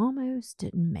 and we almost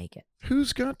didn't make it.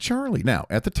 Who's got Charlie? Now,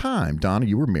 at the time, Donna,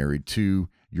 you were married to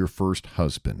your first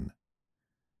husband.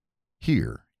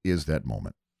 Here is that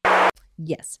moment.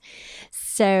 Yes.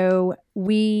 So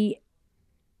we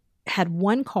had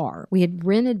one car. We had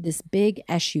rented this big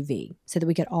SUV so that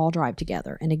we could all drive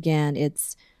together. And again,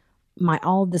 it's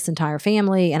all of this entire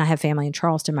family, and I have family in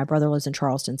Charleston. My brother lives in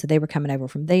Charleston, so they were coming over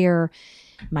from there.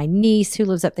 My niece, who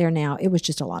lives up there now, it was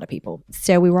just a lot of people.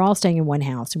 So we were all staying in one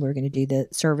house, and we were going to do the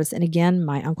service. And again,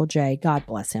 my Uncle Jay, God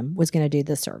bless him, was going to do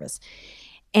the service.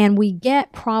 And we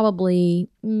get probably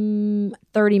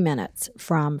 30 minutes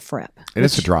from Fripp. And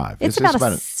it's a drive. It's about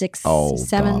a 6,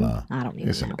 7. Donna, I don't even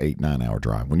it's know. It's an 8-9 hour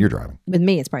drive when you're driving. With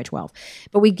me, it's probably 12.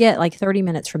 But we get like 30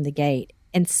 minutes from the gate.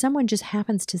 And someone just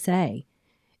happens to say,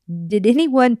 "Did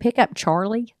anyone pick up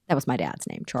Charlie?" That was my dad's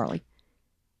name, Charlie.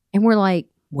 And we're like,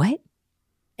 "What?"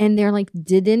 And they're like,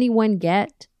 "Did anyone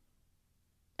get,"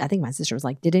 I think my sister was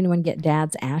like, "Did anyone get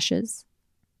Dad's ashes?"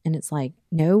 And it's like,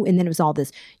 no. And then it was all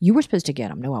this, "You were supposed to get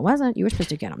them." "No, I wasn't." "You were supposed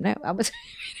to get them." "No, I was."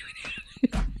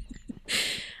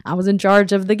 "I was in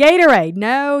charge of the Gatorade."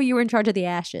 "No, you were in charge of the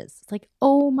ashes." It's like,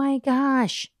 oh my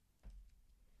gosh.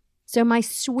 So my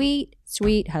sweet,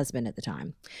 sweet husband at the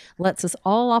time lets us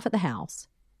all off at the house,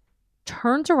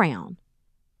 turns around,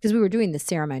 because we were doing the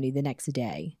ceremony the next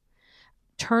day,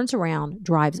 turns around,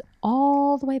 drives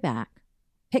all the way back,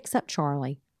 picks up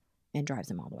Charlie, and drives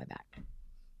him all the way back.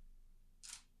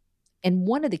 And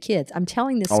one of the kids, I'm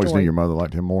telling this Always story. knew your mother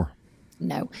liked him more.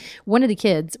 No. One of the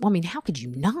kids, well, I mean, how could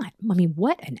you not? I mean,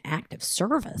 what an act of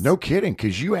service. No kidding,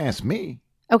 because you asked me.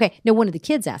 Okay. No, one of the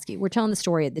kids asked you. We're telling the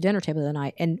story at the dinner table the other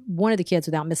night, and one of the kids,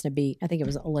 without missing a beat, I think it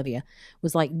was Olivia,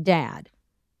 was like, "Dad,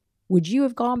 would you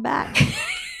have gone back?"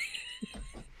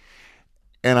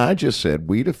 And I just said,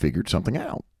 we'd have figured something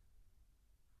out.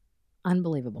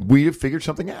 Unbelievable. We'd have figured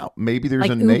something out. Maybe there's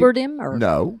Like a Ubered him? Or?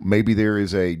 No, maybe there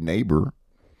is a neighbor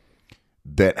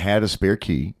that had a spare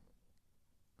key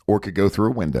or could go through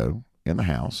a window in the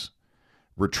house,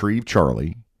 retrieve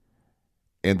Charlie,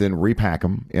 and then repack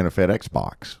him in a FedEx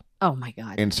box. Oh, my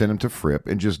God. And send him to Fripp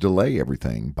and just delay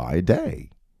everything by a day.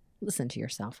 Listen to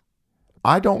yourself.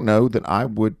 I don't know that I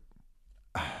would.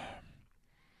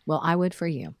 Well, I would for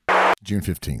you. June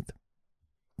 15th,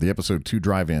 the episode 2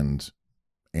 drive-ins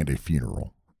and a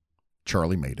funeral.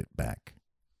 Charlie made it back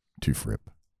to Fripp.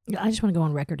 I just want to go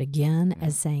on record again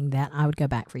as saying that I would go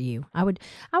back for you. I would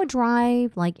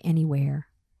drive like anywhere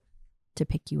to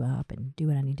pick you up and do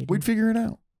what I need to do. We'd figure it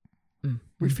out.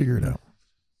 We'd figure it out.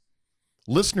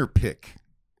 Listener pick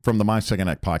from the My Second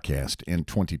Act podcast in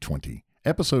 2020.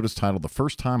 Episode is titled "The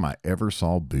First Time I Ever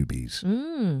Saw Boobies."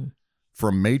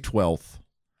 From May 12th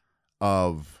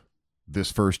of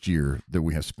this first year that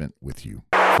we have spent with you.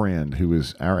 A friend who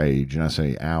is our age, and I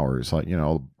say ours, like, you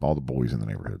know, all the boys in the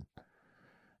neighborhood.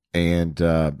 And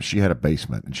she had a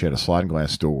basement, and she had a sliding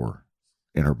glass door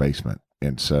in her basement.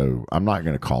 And so I'm not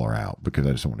going to call her out because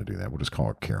I just don't want to do that. We'll just call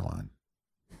her Caroline.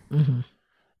 Mm-hmm.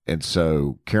 And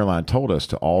so Caroline told us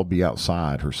to all be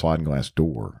outside her sliding glass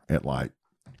door at like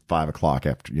 5 o'clock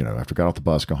after we got off the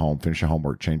bus, go home, finish your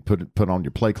homework, change, put on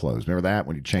your play clothes. Remember that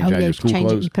when you change out your school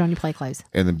clothes? You put on your play clothes.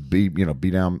 And then be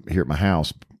down here at my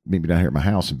house, meet me down here at my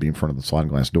house and be in front of the sliding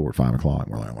glass door at 5 o'clock.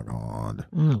 We're like, oh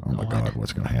my God,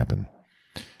 what's going to happen?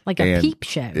 Like a And peep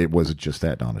show. It wasn't just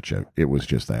that, Donna Choate. It was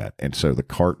just that. And so the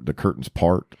curtains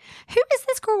part. Who is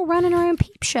this girl running her own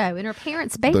peep show in her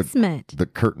parents' basement? The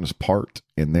curtains part,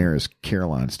 and there is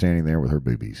Caroline standing there with her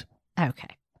boobies.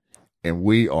 Okay. And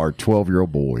we are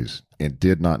 12-year-old boys and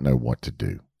did not know what to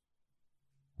do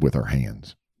with our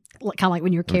hands. Kind of like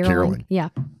when you're caroling. Yeah.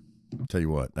 I'll tell you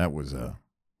what, that was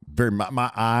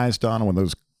my eyes, Donna,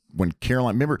 when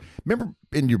Caroline, remember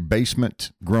in your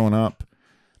basement growing up,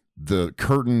 the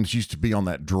curtains used to be on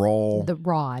that draw, The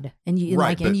rod. And you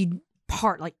and you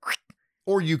part like,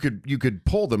 or you could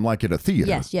pull them like at a theater.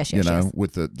 Yes,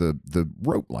 with the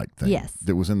rope like thing. Yes.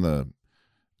 That was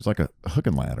it's like a hook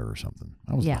and ladder or something.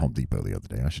 I was at Home Depot the other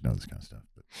day. I should know this kind of stuff.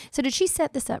 So did she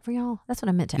set this up for y'all? That's what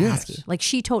I meant to Yes. ask you. Like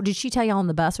did she tell y'all on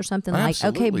the bus or something?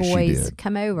 Absolutely, like, okay, she boys, did.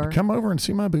 come over. Come over and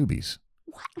see my boobies.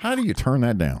 What? How do you turn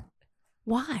that down?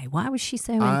 Why? Why was she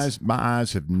so My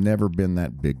eyes have never been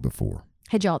that big before.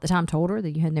 Had y'all at the time told her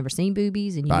that you had never seen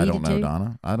boobies and you I needed don't know, to?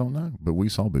 Donna. I don't know. But we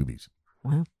saw boobies.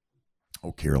 Wow.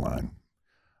 Oh, Caroline.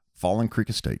 Fallen Creek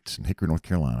Estates in Hickory, North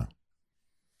Carolina.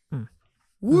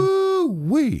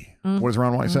 Woo-wee. What does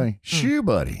Ron White say? Shoe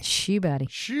buddy. Shoe buddy.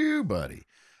 Shoe buddy.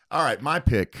 All right, my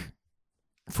pick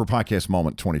for Podcast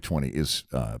Moment 2020 is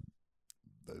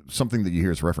something that you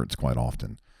hear as referenced quite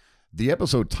often. The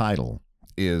episode title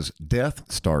is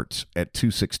Death Starts at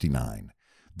 269.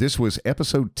 This was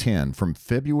episode 10 from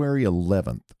February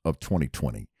 11th of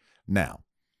 2020. Now,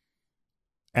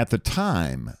 at the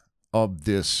time of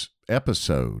this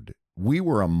episode, we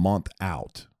were a month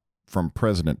out from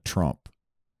President Trump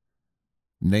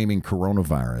naming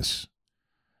coronavirus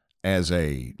as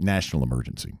a national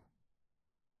emergency.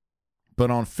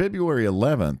 But on February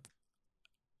 11th,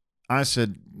 I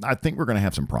said, I think we're going to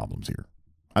have some problems here.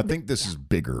 I think this is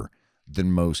bigger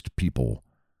than most people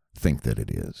think that it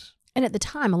is. And at the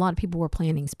time, a lot of people were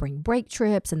planning spring break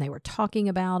trips and they were talking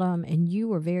about them. And you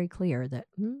were very clear that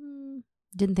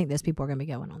didn't think those people were going to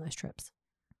be going on those trips.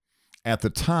 At the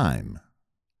time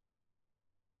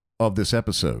of this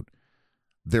episode,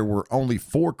 there were only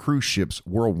 4 cruise ships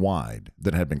worldwide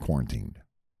that had been quarantined.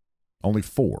 Only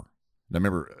 4. Now,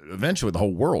 remember, eventually the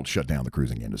whole world shut down the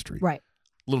cruising industry. Right.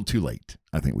 A little too late,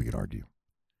 I think we could argue.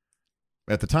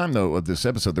 At the time, though, of this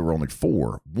episode, there were only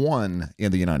 4. 1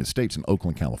 in the United States in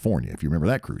Oakland, California, if you remember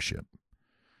that cruise ship.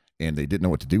 And they didn't know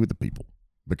what to do with the people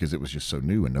because it was just so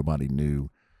new and nobody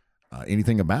knew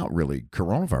anything about really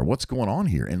coronavirus. What's going on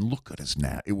here? And look at us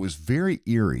now. It was very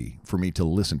eerie for me to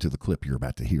listen to the clip you're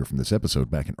about to hear from this episode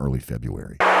back in early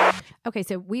February. Okay,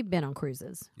 so we've been on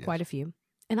cruises, quite a few.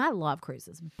 And I love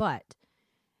cruises, but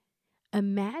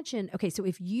imagine, okay, so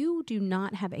if you do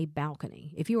not have a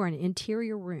balcony, if you are in an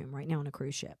interior room right now on a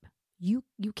cruise ship, you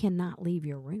cannot leave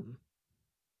your room.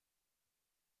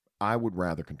 I would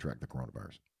rather contract the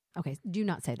coronavirus. Okay, do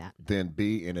not say that. Than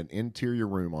be in an interior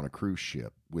room on a cruise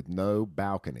ship with no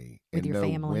balcony With and your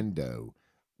no family. window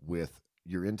with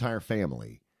your entire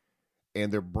family,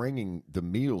 and they're bringing the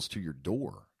meals to your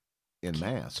door in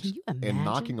masks Can you imagine? and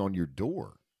knocking on your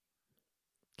door.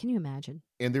 Can you imagine?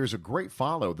 And there's a great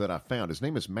follow that I found. His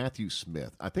name is Matthew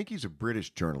Smith. I think he's a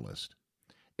British journalist,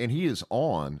 and he is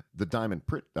on the Diamond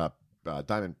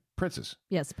Princess.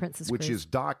 Yes, Princess which Cruise. is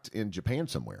docked in Japan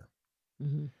somewhere.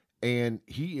 Mm-hmm. And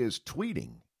he is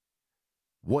tweeting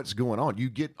what's going on.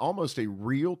 You get almost a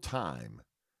real-time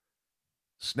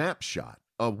snapshot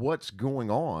of what's going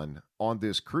on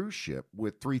this cruise ship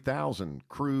with 3,000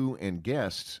 crew and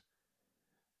guests.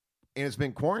 And it's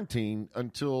been quarantined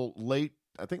until late,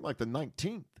 I think like the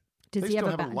 19th. Does They he have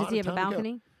still a have a lot Does he of have a time to go.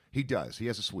 balcony? He does. He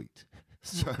has a suite.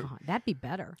 So, Oh, God, that'd be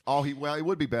better. it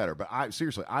would be better. But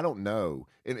seriously, I don't know.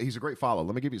 And he's a great follow.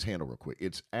 Let me give you his handle real quick.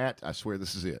 It's I swear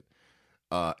this is it.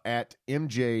 At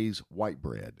MJ's White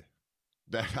Bread.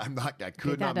 I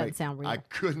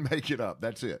couldn't make it up.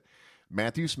 That's it.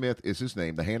 Matthew Smith is his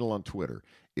name. The handle on Twitter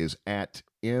is at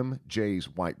MJ's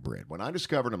White Bread. When I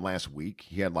discovered him last week,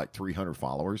 he had like 300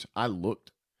 followers. I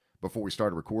looked before we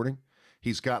started recording.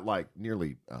 He's got like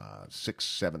nearly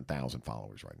 7,000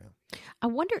 followers right now. I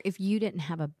wonder if you didn't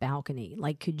have a balcony,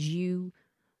 like could you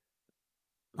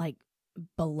like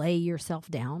belay yourself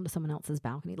down to someone else's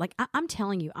balcony? Like I'm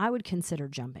telling you, I would consider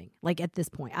jumping. Like at this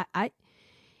point, I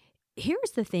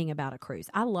here's the thing about a cruise.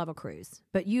 I love a cruise,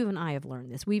 but you and I have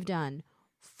learned this. We've done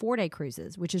 4-day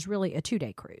cruises, which is really a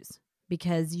 2-day cruise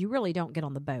because you really don't get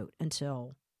on the boat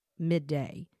until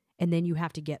midday. And then you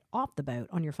have to get off the boat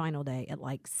on your final day at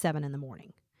like 7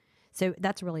 a.m. So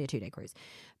that's really a 2-day cruise.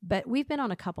 But we've been on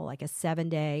a couple, like a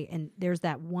 7-day, and there's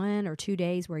that 1 or 2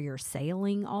 days where you're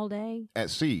sailing all day.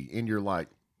 At sea, and you're like,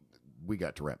 we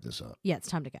got to wrap this up. Yeah, it's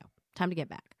time to go. Time to get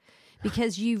back.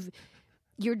 Because you've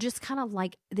you're just kind of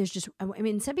like,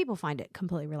 some people find it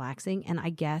completely relaxing, and I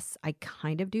guess I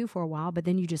kind of do for a while, but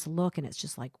then you just look and it's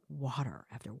just like water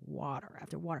after water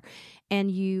after water.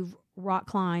 And you've rock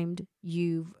climbed,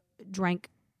 you've drank,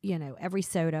 every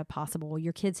soda possible.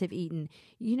 Your kids have eaten,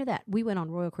 that we went on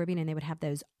Royal Caribbean and they would have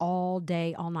those all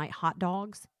day, all night hot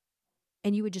dogs.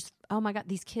 And you would just, oh my God,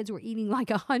 these kids were eating like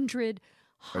 100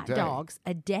 hot dogs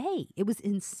a day. It was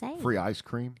insane. Free ice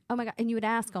cream. Oh my God. And you would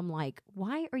ask them like,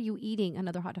 why are you eating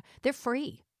another hot dog? They're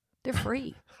free. They're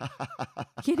free.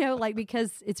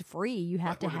 Because it's free, you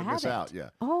have to have it. Out, yeah.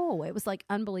 Oh, it was like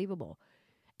unbelievable.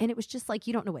 And it was just like,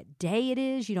 you don't know what day it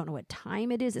is. You don't know what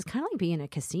time it is. It's kind of like being in a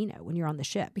casino when you're on the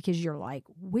ship, because you're like,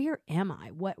 where am I?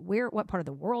 What part of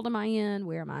the world am I in?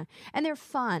 Where am I? And they're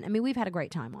fun. I mean, we've had a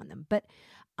great time on them, but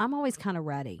I'm always kind of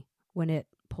ready when it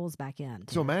pulls back in.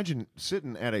 So imagine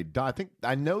sitting at a dock.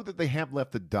 I know that they have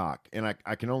left the dock, and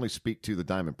I can only speak to the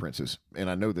Diamond Princess, and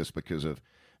I know this because of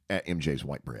at MJ's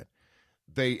White Bread.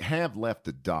 They have left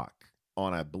the dock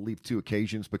on, I believe, 2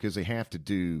 occasions because they have to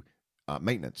do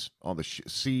maintenance on the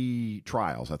sea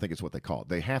trials. I think it's what they call it.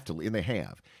 They have to, and they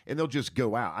have, and they'll just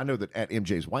go out. I know that at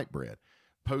MJ's White Bread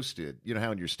posted,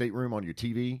 how in your stateroom on your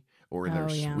TV or in their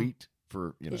suite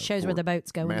for, it shows where the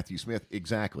boat's going. Matthew Smith,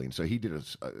 exactly. And so he did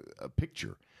a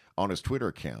picture on his Twitter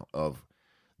account of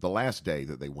the last day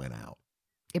that they went out.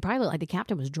 It probably looked like the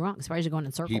captain was drunk. So he's going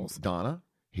in circles. Donna,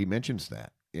 he mentions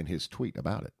that in his tweet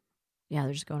about it. Yeah,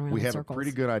 they're just going around in circles. We have a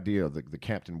pretty good idea that the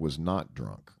captain was not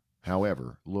drunk.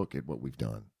 However, look at what we've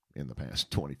done in the past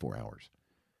 24 hours.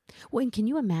 Well, and can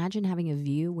you imagine having a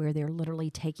view where they're literally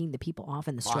taking the people off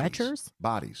in the stretchers?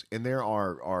 Bodies. And there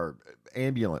are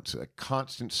ambulance, a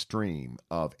constant stream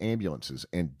of ambulances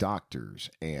and doctors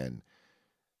and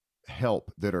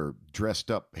help that are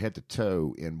dressed up head to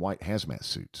toe in white hazmat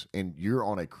suits. And you're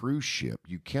on a cruise ship.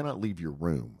 You cannot leave your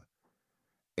room.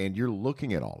 And you're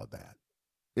looking at all of that.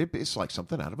 It's like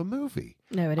something out of a movie.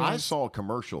 No, it is. I saw a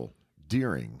commercial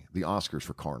during the Oscars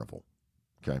for Carnival.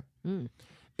 Okay.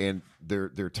 And their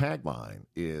tagline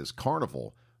is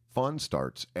Carnival, fun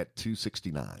starts at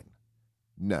 $2.69.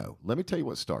 No, let me tell you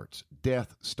what starts.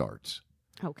 Death starts.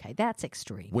 Okay, that's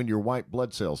extreme. When your white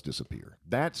blood cells disappear.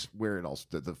 That's where it all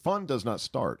the fun does not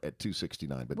start at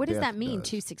 $2.69, but what does death that mean, does.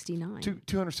 $2.69?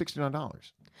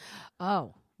 $269.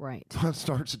 Oh, right. Fun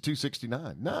starts at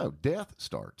 $2.69. No, death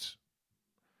starts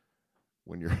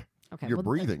when your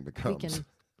breathing becomes.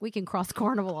 We can cross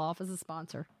Carnival off as a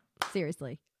sponsor.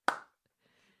 Seriously.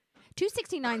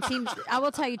 $2.69 seems, I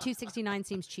will tell you, $2.69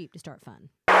 seems cheap to start fun.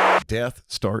 Death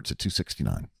starts at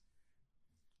 $2.69.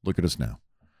 Look at us now.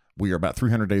 We are about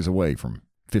 300 days away from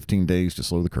 15 days to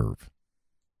slow the curve.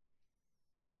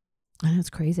 That's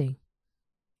crazy.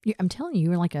 I'm telling you,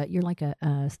 you're like a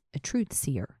truth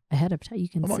seer ahead of time. You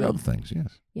can among see other things,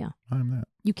 yes. Yeah, I'm that.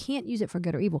 You can't use it for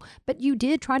good or evil, but you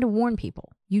did try to warn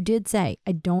people. You did say,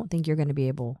 "I don't think you're going to be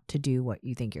able to do what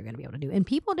you think you're going to be able to do," and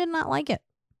people did not like it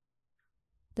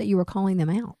that you were calling them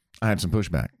out. I had some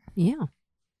pushback. Yeah.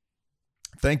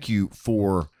 Thank you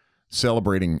for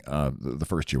celebrating the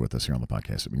first year with us here on the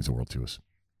podcast. It means the world to us.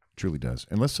 It truly does.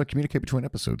 And let's communicate between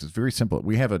episodes. It's very simple.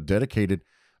 We have a dedicated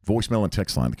voicemail and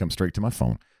text line that comes straight to my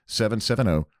phone,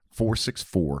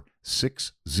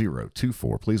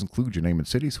 770-464-6024. Please include your name and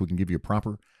city so we can give you a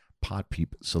proper Pod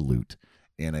Peep salute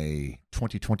in a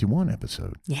 2021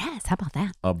 episode. Yes, how about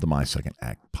that? Of the My Second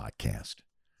Act podcast.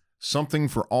 Something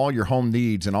for all your home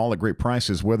needs and all at great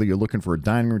prices, whether you're looking for a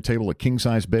dining room table, a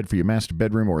king-size bed for your master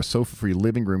bedroom, or a sofa for your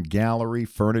living room, Gallery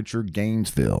Furniture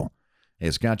Gainesville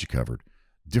has got you covered.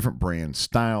 Different brands,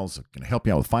 styles, can help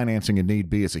you out with financing if need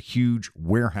be. It's a huge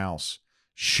warehouse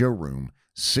showroom,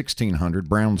 1600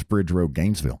 Brownsbridge Road,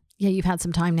 Gainesville. Yeah, you've had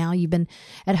some time now. You've been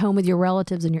at home with your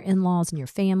relatives and your in-laws and your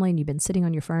family, and you've been sitting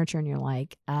on your furniture, and you're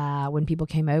like, when people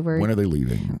came over. When are they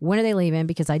leaving? When are they leaving?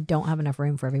 Because I don't have enough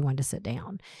room for everyone to sit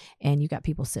down. And you got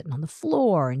people sitting on the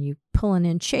floor, and you pulling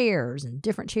in chairs and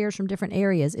different chairs from different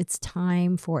areas. It's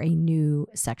time for a new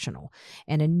sectional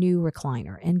and a new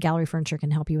recliner. And Gallery Furniture can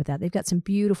help you with that. They've got some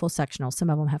beautiful sectionals. Some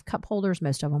of them have cup holders.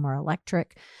 Most of them are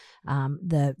electric.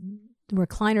 The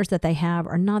recliners that they have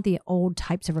are not the old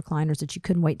types of recliners that you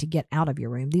couldn't wait to get out of your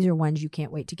room. These are ones you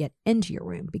can't wait to get into your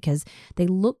room because they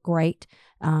look great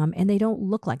and they don't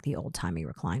look like the old-timey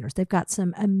recliners. They've got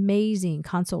some amazing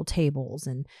console tables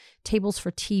and tables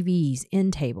for TVs,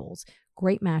 end tables,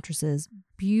 great mattresses,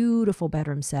 beautiful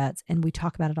bedroom sets, and we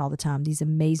talk about it all the time, these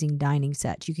amazing dining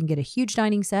sets. You can get a huge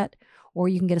dining set or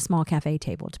you can get a small cafe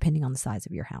table depending on the size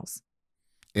of your house.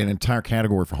 An entire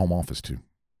category for home office too.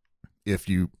 If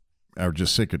you are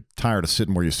just tired of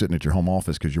sitting where you're sitting at your home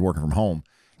office because you're working from home,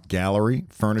 Gallery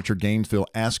Furniture, Gainesville.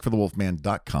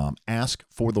 AskForTheWolfman.com.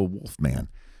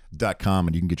 AskForTheWolfman.com.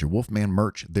 And you can get your Wolfman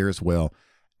merch there as well.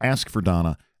 Ask for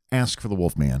Donna. Ask for the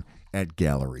Wolfman at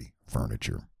Gallery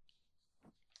Furniture.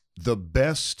 The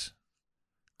best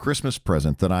Christmas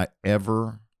present that I've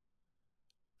ever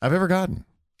gotten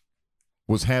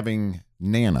was having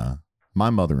Nana, my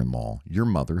mother-in-law, your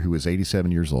mother, who is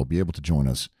 87 years old, be able to join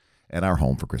us at our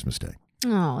home for Christmas Day.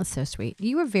 Oh, that's so sweet.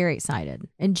 You were very excited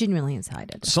and genuinely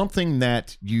excited. Something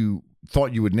that you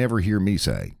thought you would never hear me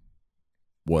say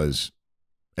was,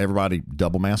 everybody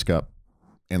double mask up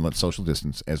and let's social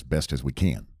distance as best as we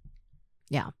can.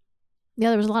 Yeah. Yeah,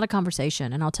 there was a lot of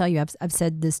conversation. And I'll tell you, I've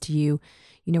said this to you,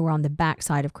 we're on the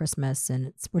backside of Christmas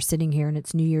and we're sitting here and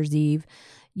it's New Year's Eve.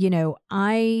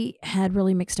 I had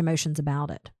really mixed emotions about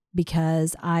it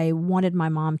because I wanted my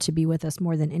mom to be with us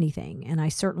more than anything. And I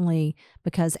certainly,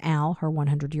 because Al, her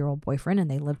 100-year-old boyfriend,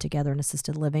 and they lived together in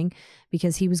assisted living,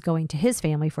 because he was going to his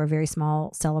family for a very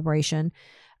small celebration.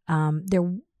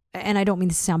 And I don't mean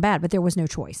this to sound bad, but there was no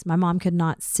choice. My mom could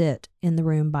not sit in the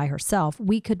room by herself.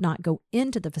 We could not go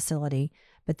into the facility,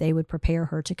 but they would prepare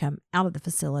her to come out of the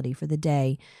facility for the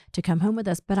day to come home with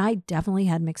us. But I definitely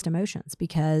had mixed emotions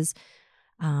because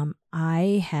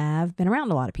I have been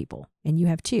around a lot of people, and you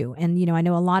have too. And, I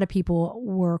know a lot of people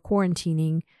were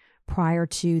quarantining prior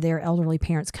to their elderly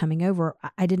parents coming over.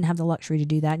 I didn't have the luxury to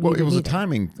do that. Well, it was a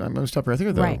timing. I'm going to stop right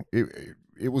there, though. Right.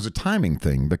 It was a timing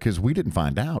thing because we didn't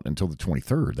find out until the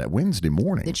 23rd, that Wednesday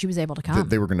morning, that she was able to come. That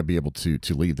they were going to be able to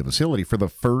leave the facility for the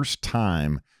first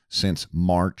time since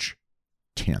March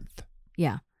 10th.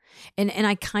 Yeah. And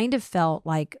I kind of felt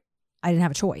like I didn't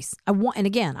have a choice. I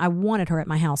wanted her at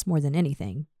my house more than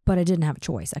anything, but I didn't have a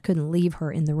choice. I couldn't leave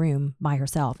her in the room by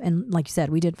herself. And like you said,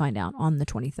 we did find out on the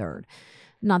 23rd.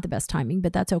 Not the best timing,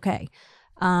 but that's okay.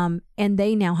 And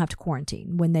they now have to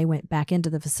quarantine. When they went back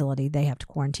into the facility, they have to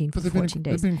quarantine for 14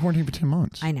 days. They've been quarantined for 10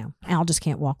 months. I know. Al just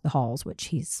can't walk the halls, which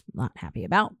he's not happy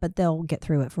about, but they'll get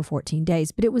through it for 14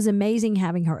 days. But it was amazing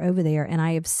having her over there. And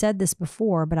I have said this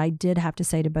before, but I did have to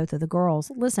say to both of the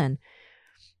girls, listen,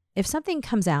 if something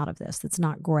comes out of this that's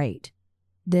not great,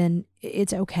 then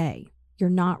it's okay.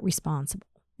 You're not responsible.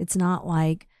 It's not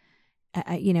like,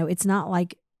 it's not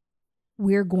like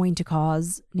we're going to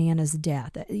cause Nana's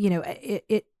death.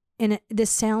 This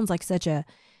sounds like such a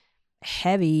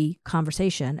heavy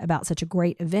conversation about such a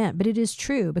great event, but it is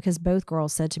true because both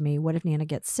girls said to me, what if Nana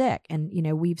gets sick? And,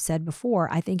 we've said before,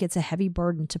 I think it's a heavy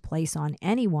burden to place on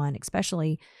anyone,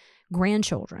 especially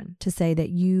grandchildren, to say that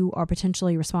you are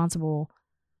potentially responsible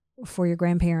for your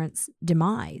grandparents'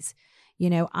 demise.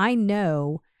 I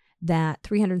know that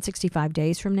 365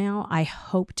 days from now, I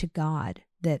hope to God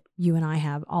that you and I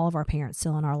have all of our parents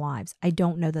still in our lives. I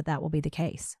don't know that that will be the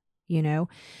case,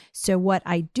 So what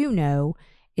I do know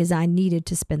is I needed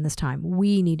to spend this time.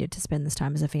 We needed to spend this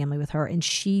time as a family with her, and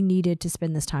she needed to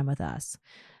spend this time with us.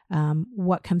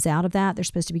 What comes out of that? They're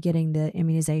supposed to be getting the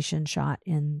immunization shot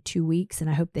in 2 weeks, and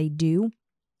I hope they do.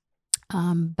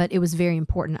 But it was very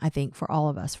important, I think, for all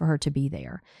of us, for her to be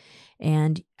there.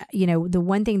 And, the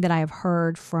one thing that I have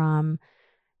heard from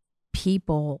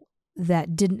people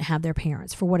that didn't have their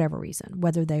parents for whatever reason,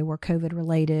 whether they were COVID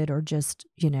related or just,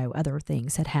 other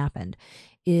things had happened,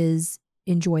 is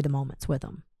enjoy the moments with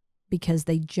them because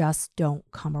they just don't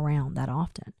come around that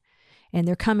often. And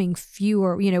they're coming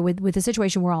fewer, with the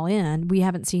situation we're all in, we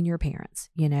haven't seen your parents,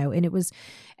 and it was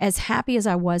as happy as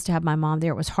I was to have my mom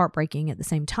there. It was heartbreaking at the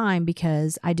same time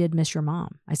because I did miss your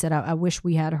mom. I said, I wish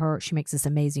we had her. She makes this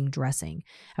amazing dressing.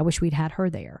 I wish we'd had her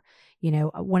there.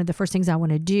 One of the first things I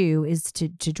want to do is to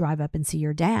drive up and see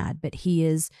your dad, but he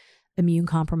is immune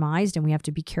compromised and we have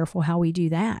to be careful how we do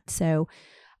that. So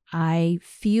I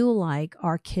feel like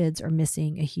our kids are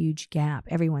missing a huge gap.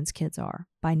 Everyone's kids are,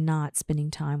 by not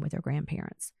spending time with their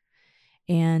grandparents.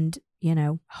 And,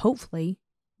 hopefully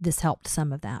this helped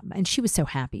some of that. And she was so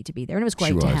happy to be there. And it was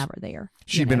great to have her there.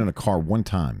 She'd been in a car one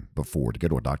time before to go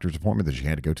to a doctor's appointment that she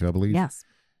had to go to, I believe. Yes.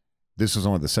 This was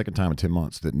only the second time in 10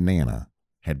 months that Nana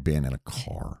had been in a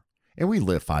car. And we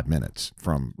live 5 minutes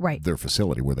from their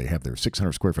facility where they have their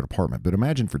 600 square foot apartment. But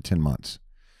imagine for 10 months.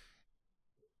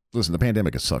 Listen, the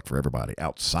pandemic has sucked for everybody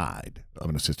outside of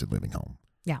an assisted living home.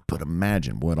 Yeah. But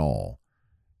imagine what all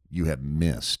you have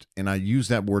missed. And I use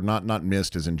that word not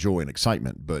missed as in joy and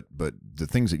excitement, but the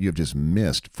things that you have just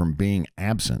missed from being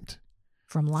absent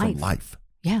from life.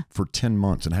 Yeah. For 10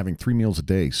 months and having 3 meals a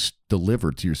day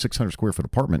delivered to your 600 square foot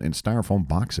apartment in styrofoam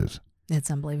boxes. It's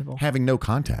unbelievable. Having no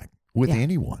contact with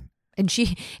anyone. And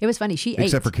it was funny. She ate.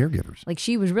 Except for caregivers. Like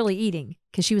she was really eating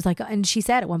because she was like, and she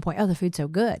said at one point, oh, the food's so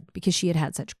good because she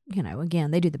had such,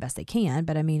 again, they do the best they can,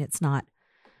 but I mean, it's not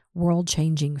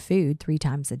world-changing food 3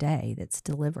 times a day that's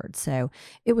delivered. So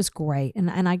it was great. And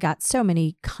I got so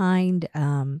many kind,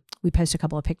 we posted a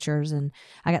couple of pictures, and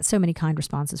I got so many kind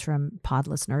responses from pod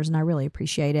listeners, and I really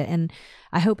appreciate it. And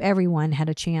I hope everyone had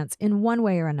a chance in one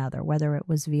way or another, whether it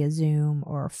was via Zoom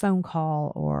or phone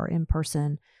call or in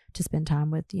person, to spend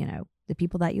time with, the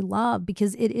people that you love,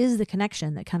 because it is the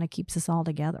connection that kind of keeps us all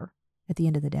together at the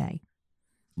end of the day.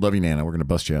 Love you, Nana. We're going to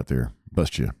bust you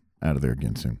out of there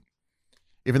again soon.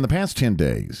 If in the past 10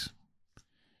 days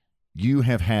you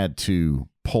have had to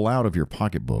pull out of your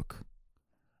pocketbook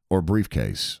or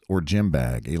briefcase or gym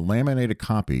bag a laminated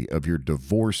copy of your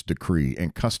divorce decree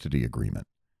and custody agreement,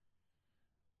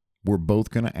 we're both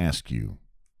going to ask you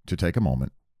to take a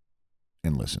moment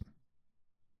and listen.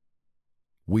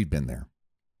 We've been there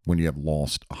when you have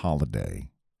lost a holiday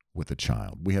with a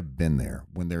child. We have been there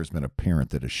when there's been a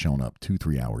parent that has shown up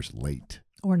 2-3 hours late.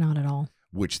 Or not at all.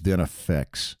 Which then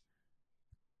affects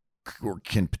or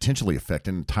can potentially affect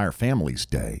an entire family's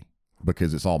day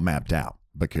because it's all mapped out.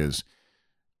 Because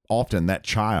often that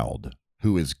child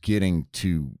who is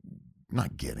who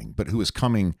is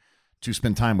coming to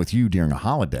spend time with you during a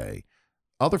holiday,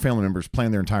 other family members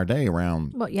plan their entire day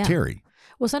around Terry.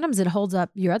 Well, sometimes it holds up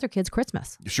your other kid's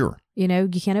Christmas. Sure. You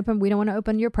can't we don't want to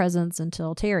open your presents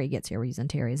until Terry gets here. Using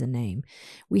Terry as a name.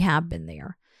 We have been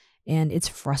there, and it's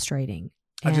frustrating.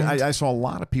 I saw a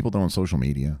lot of people though on social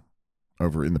media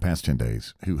over in the past 10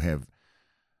 days who have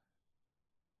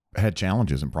had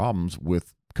challenges and problems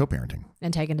with co-parenting.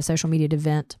 And taken to social media to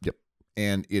vent. Yep.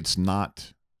 And it's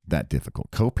not that difficult.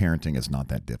 Co-parenting is not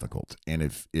that difficult. And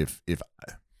if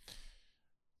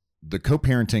the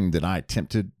co-parenting that I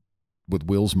attempted with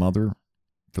Will's mother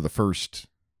for the first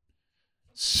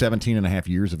 17 and a half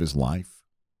years of his life,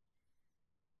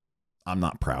 I'm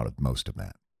not proud of most of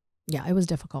that. Yeah, it was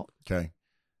difficult. Okay.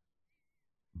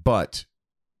 But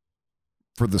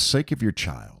for the sake of your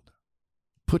child,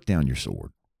 put down your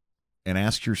sword and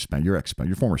ask your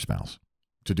former spouse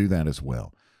to do that as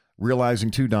well.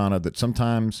 Realizing too, Donna, that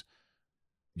sometimes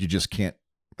you just can't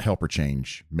help or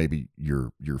change maybe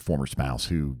your former spouse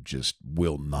who just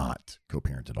will not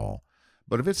co-parent at all.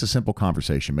 But if it's a simple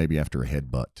conversation, maybe after a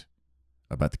headbutt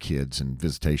about the kids and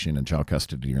visitation and child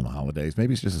custody during the holidays,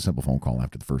 maybe it's just a simple phone call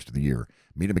after the first of the year,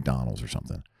 meet at McDonald's or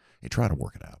something. You try to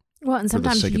work it out. Well, and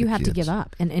sometimes you have to give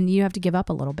up, and you have to give up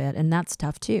a little bit, and that's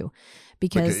tough too,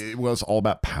 because it's all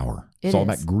about power. It's all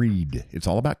about greed. It's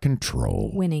all about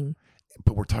control. Winning.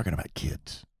 But we're talking about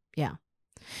kids. Yeah.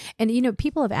 And,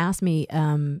 people have asked me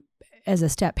as a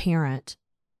step parent,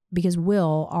 because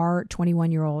Will, our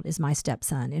 21-year-old, is my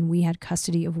stepson, and we had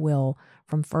custody of Will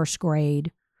from first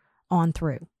grade on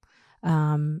through.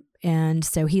 And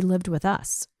so he lived with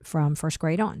us from first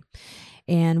grade on.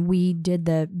 And we did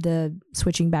the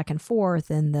switching back and forth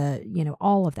and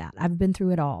all of that. I've been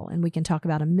through it all. And we can talk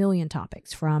about a million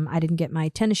topics, from I didn't get my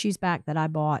tennis shoes back that I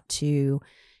bought to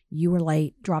you were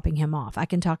late dropping him off. I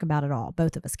can talk about it all.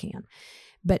 Both of us can.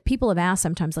 But people have asked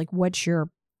sometimes, like, what's your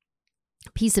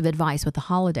piece of advice with the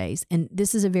holidays? And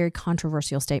this is a very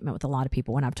controversial statement with a lot of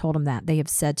people. When I've told them that, they have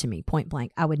said to me point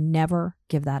blank, I would never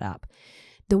give that up.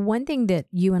 The one thing that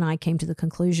you and I came to the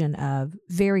conclusion of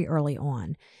very early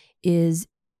on is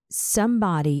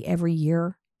somebody every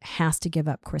year has to give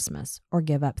up Christmas or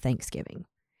give up Thanksgiving.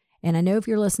 And I know if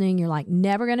you're listening, you're like,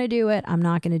 never going to do it. I'm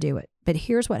not going to do it. But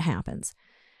here's what happens.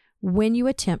 When you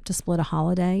attempt to split a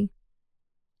holiday,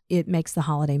 it makes the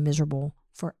holiday miserable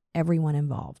for everyone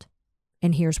involved.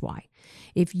 And here's why.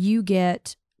 If you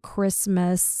get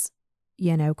Christmas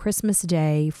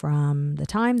Day from the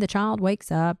time the child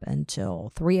wakes up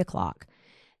until 3:00,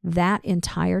 that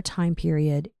entire time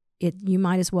period, you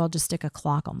might as well just stick a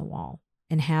clock on the wall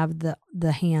and have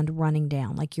the hand running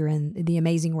down like you're in The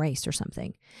Amazing Race or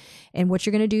something. And what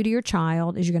you're going to do to your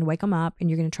child is you're going to wake them up and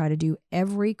you're going to try to do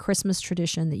every Christmas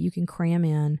tradition that you can cram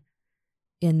in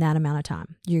that amount of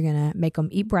time. You're going to make them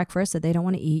eat breakfast that they don't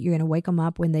want to eat. You're going to wake them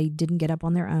up when they didn't get up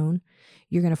on their own.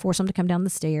 You're going to force them to come down the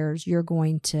stairs. You're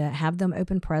going to have them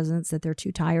open presents that they're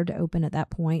too tired to open at that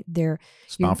point.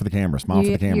 Smile for the camera. Smile for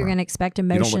the camera. You're going to expect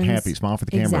emotions. You don't look happy. Smile for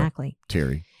the camera. Exactly.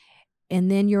 Terry. And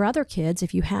then your other kids,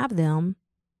 if you have them,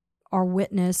 are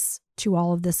witness to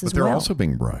all of this as well. But they're also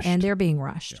being rushed. And they're being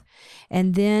rushed. Yeah.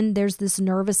 And then there's this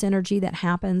nervous energy that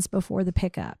happens before the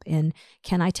pickup. And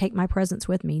can I take my presents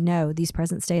with me? No, these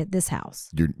presents stay at this house.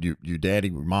 Your daddy,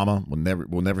 your mama will never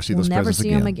see those presents again. We'll never see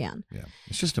them again. Yeah,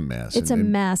 it's just a mess. It's a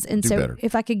mess. And so better.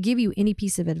 If I could give you any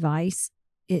piece of advice,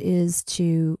 it is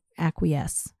to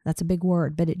acquiesce. That's a big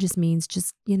word, but it just means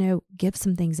give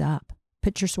some things up.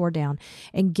 Put your sword down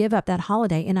and give up that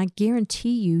holiday. And I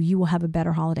guarantee you will have a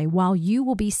better holiday. While you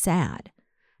will be sad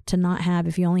to not have,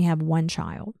 if you only have one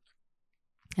child,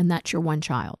 and that's your one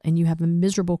child, and you have a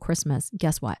miserable Christmas,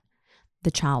 guess what?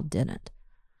 The child didn't.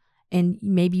 And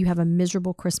maybe you have a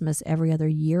miserable Christmas every other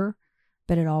year,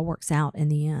 but it all works out in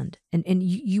the end. And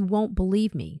you won't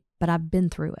believe me, but I've been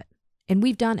through it. And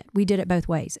we've done it. We did it both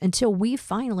ways until we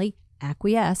finally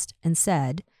acquiesced and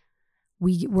said,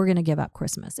 we're going to give up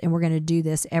Christmas and we're going to do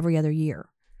this every other year.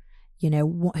 You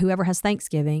know, whoever has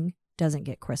Thanksgiving doesn't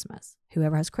get Christmas.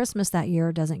 Whoever has Christmas that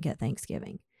year doesn't get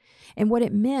Thanksgiving. And what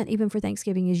it meant, even for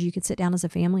Thanksgiving, is you could sit down as a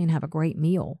family and have a great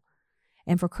meal.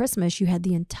 And for Christmas, you had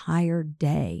the entire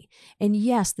day. And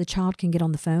yes, the child can get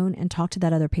on the phone and talk to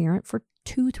that other parent for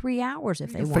 2-3 hours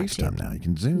if they want to. FaceTime now. You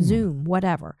can Zoom. Zoom,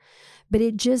 whatever. But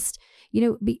it just, you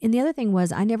know, and the other thing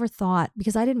was I never thought,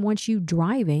 because I didn't want you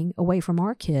driving away from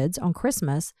our kids on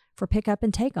Christmas for pickup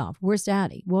and takeoff. Where's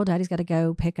Daddy? Well, Daddy's got to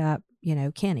go pick up, you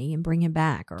know, Kenny and bring him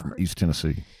back. Or East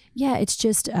Tennessee. Yeah, it's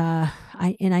just,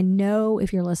 I know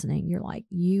if you're listening, you're like,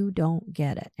 you don't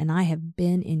get it. And I have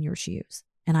been in your shoes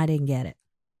and I didn't get it.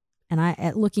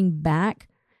 And looking back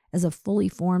as a fully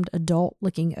formed adult,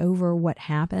 looking over what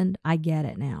happened, I get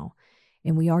it now.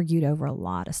 And we argued over a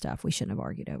lot of stuff we shouldn't have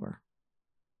argued over.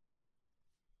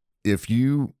 If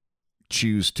you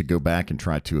choose to go back and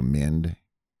try to amend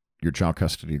your child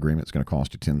custody agreement, it's going to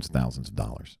cost you tens of thousands of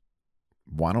dollars.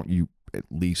 Why don't you at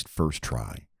least first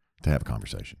try to have a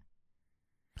conversation?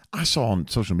 I saw on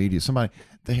social media somebody,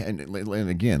 and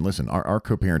again, listen, our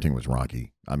co-parenting was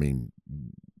rocky. I mean,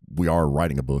 we are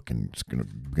writing a book and it's going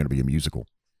to be a musical.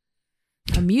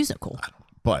 A musical?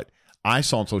 But I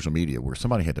saw on social media where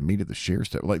somebody had to meet at the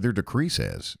sheriff's, like their decree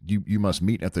says, you must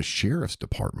meet at the sheriff's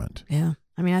department. Yeah.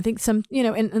 I mean, I think some, you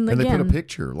know, and again, they put a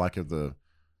picture like of the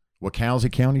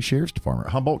Wachowski County Sheriff's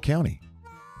Department, Humboldt County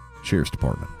Sheriff's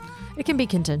Department. It can be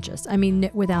contentious. I mean,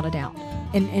 without a doubt.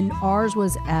 And ours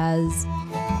was as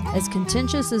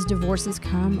contentious as divorces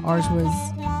come. Ours was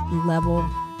level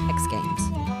X Games.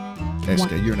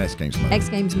 You're in X Games mode. X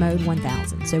Games mode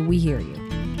 1000. So we hear you.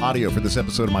 Audio for this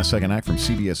episode of My Second Act from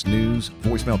CBS News.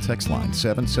 Voicemail text line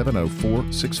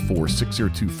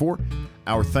 770-464-6024.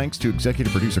 Our thanks to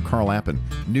executive producer Carl Appen.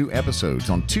 New episodes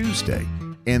on Tuesday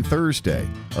and Thursday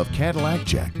of Cadillac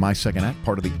Jack, My Second Act,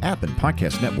 part of the Appen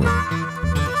Podcast Network.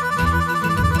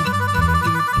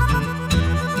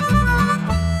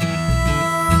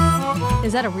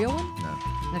 Is that a real one? No.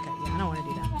 Okay, yeah, I don't want to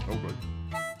do that. Oh, good.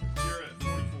 You're at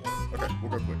 44. Okay,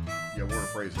 we'll go quick. Yeah, we're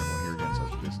afraid everyone here again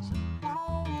social distancing.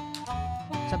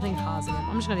 Something positive.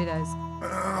 I'm just going to do those.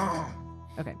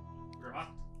 Okay.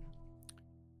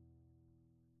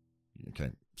 Okay,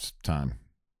 it's time.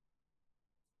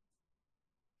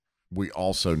 We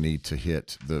also need to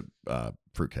hit the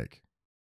fruitcake.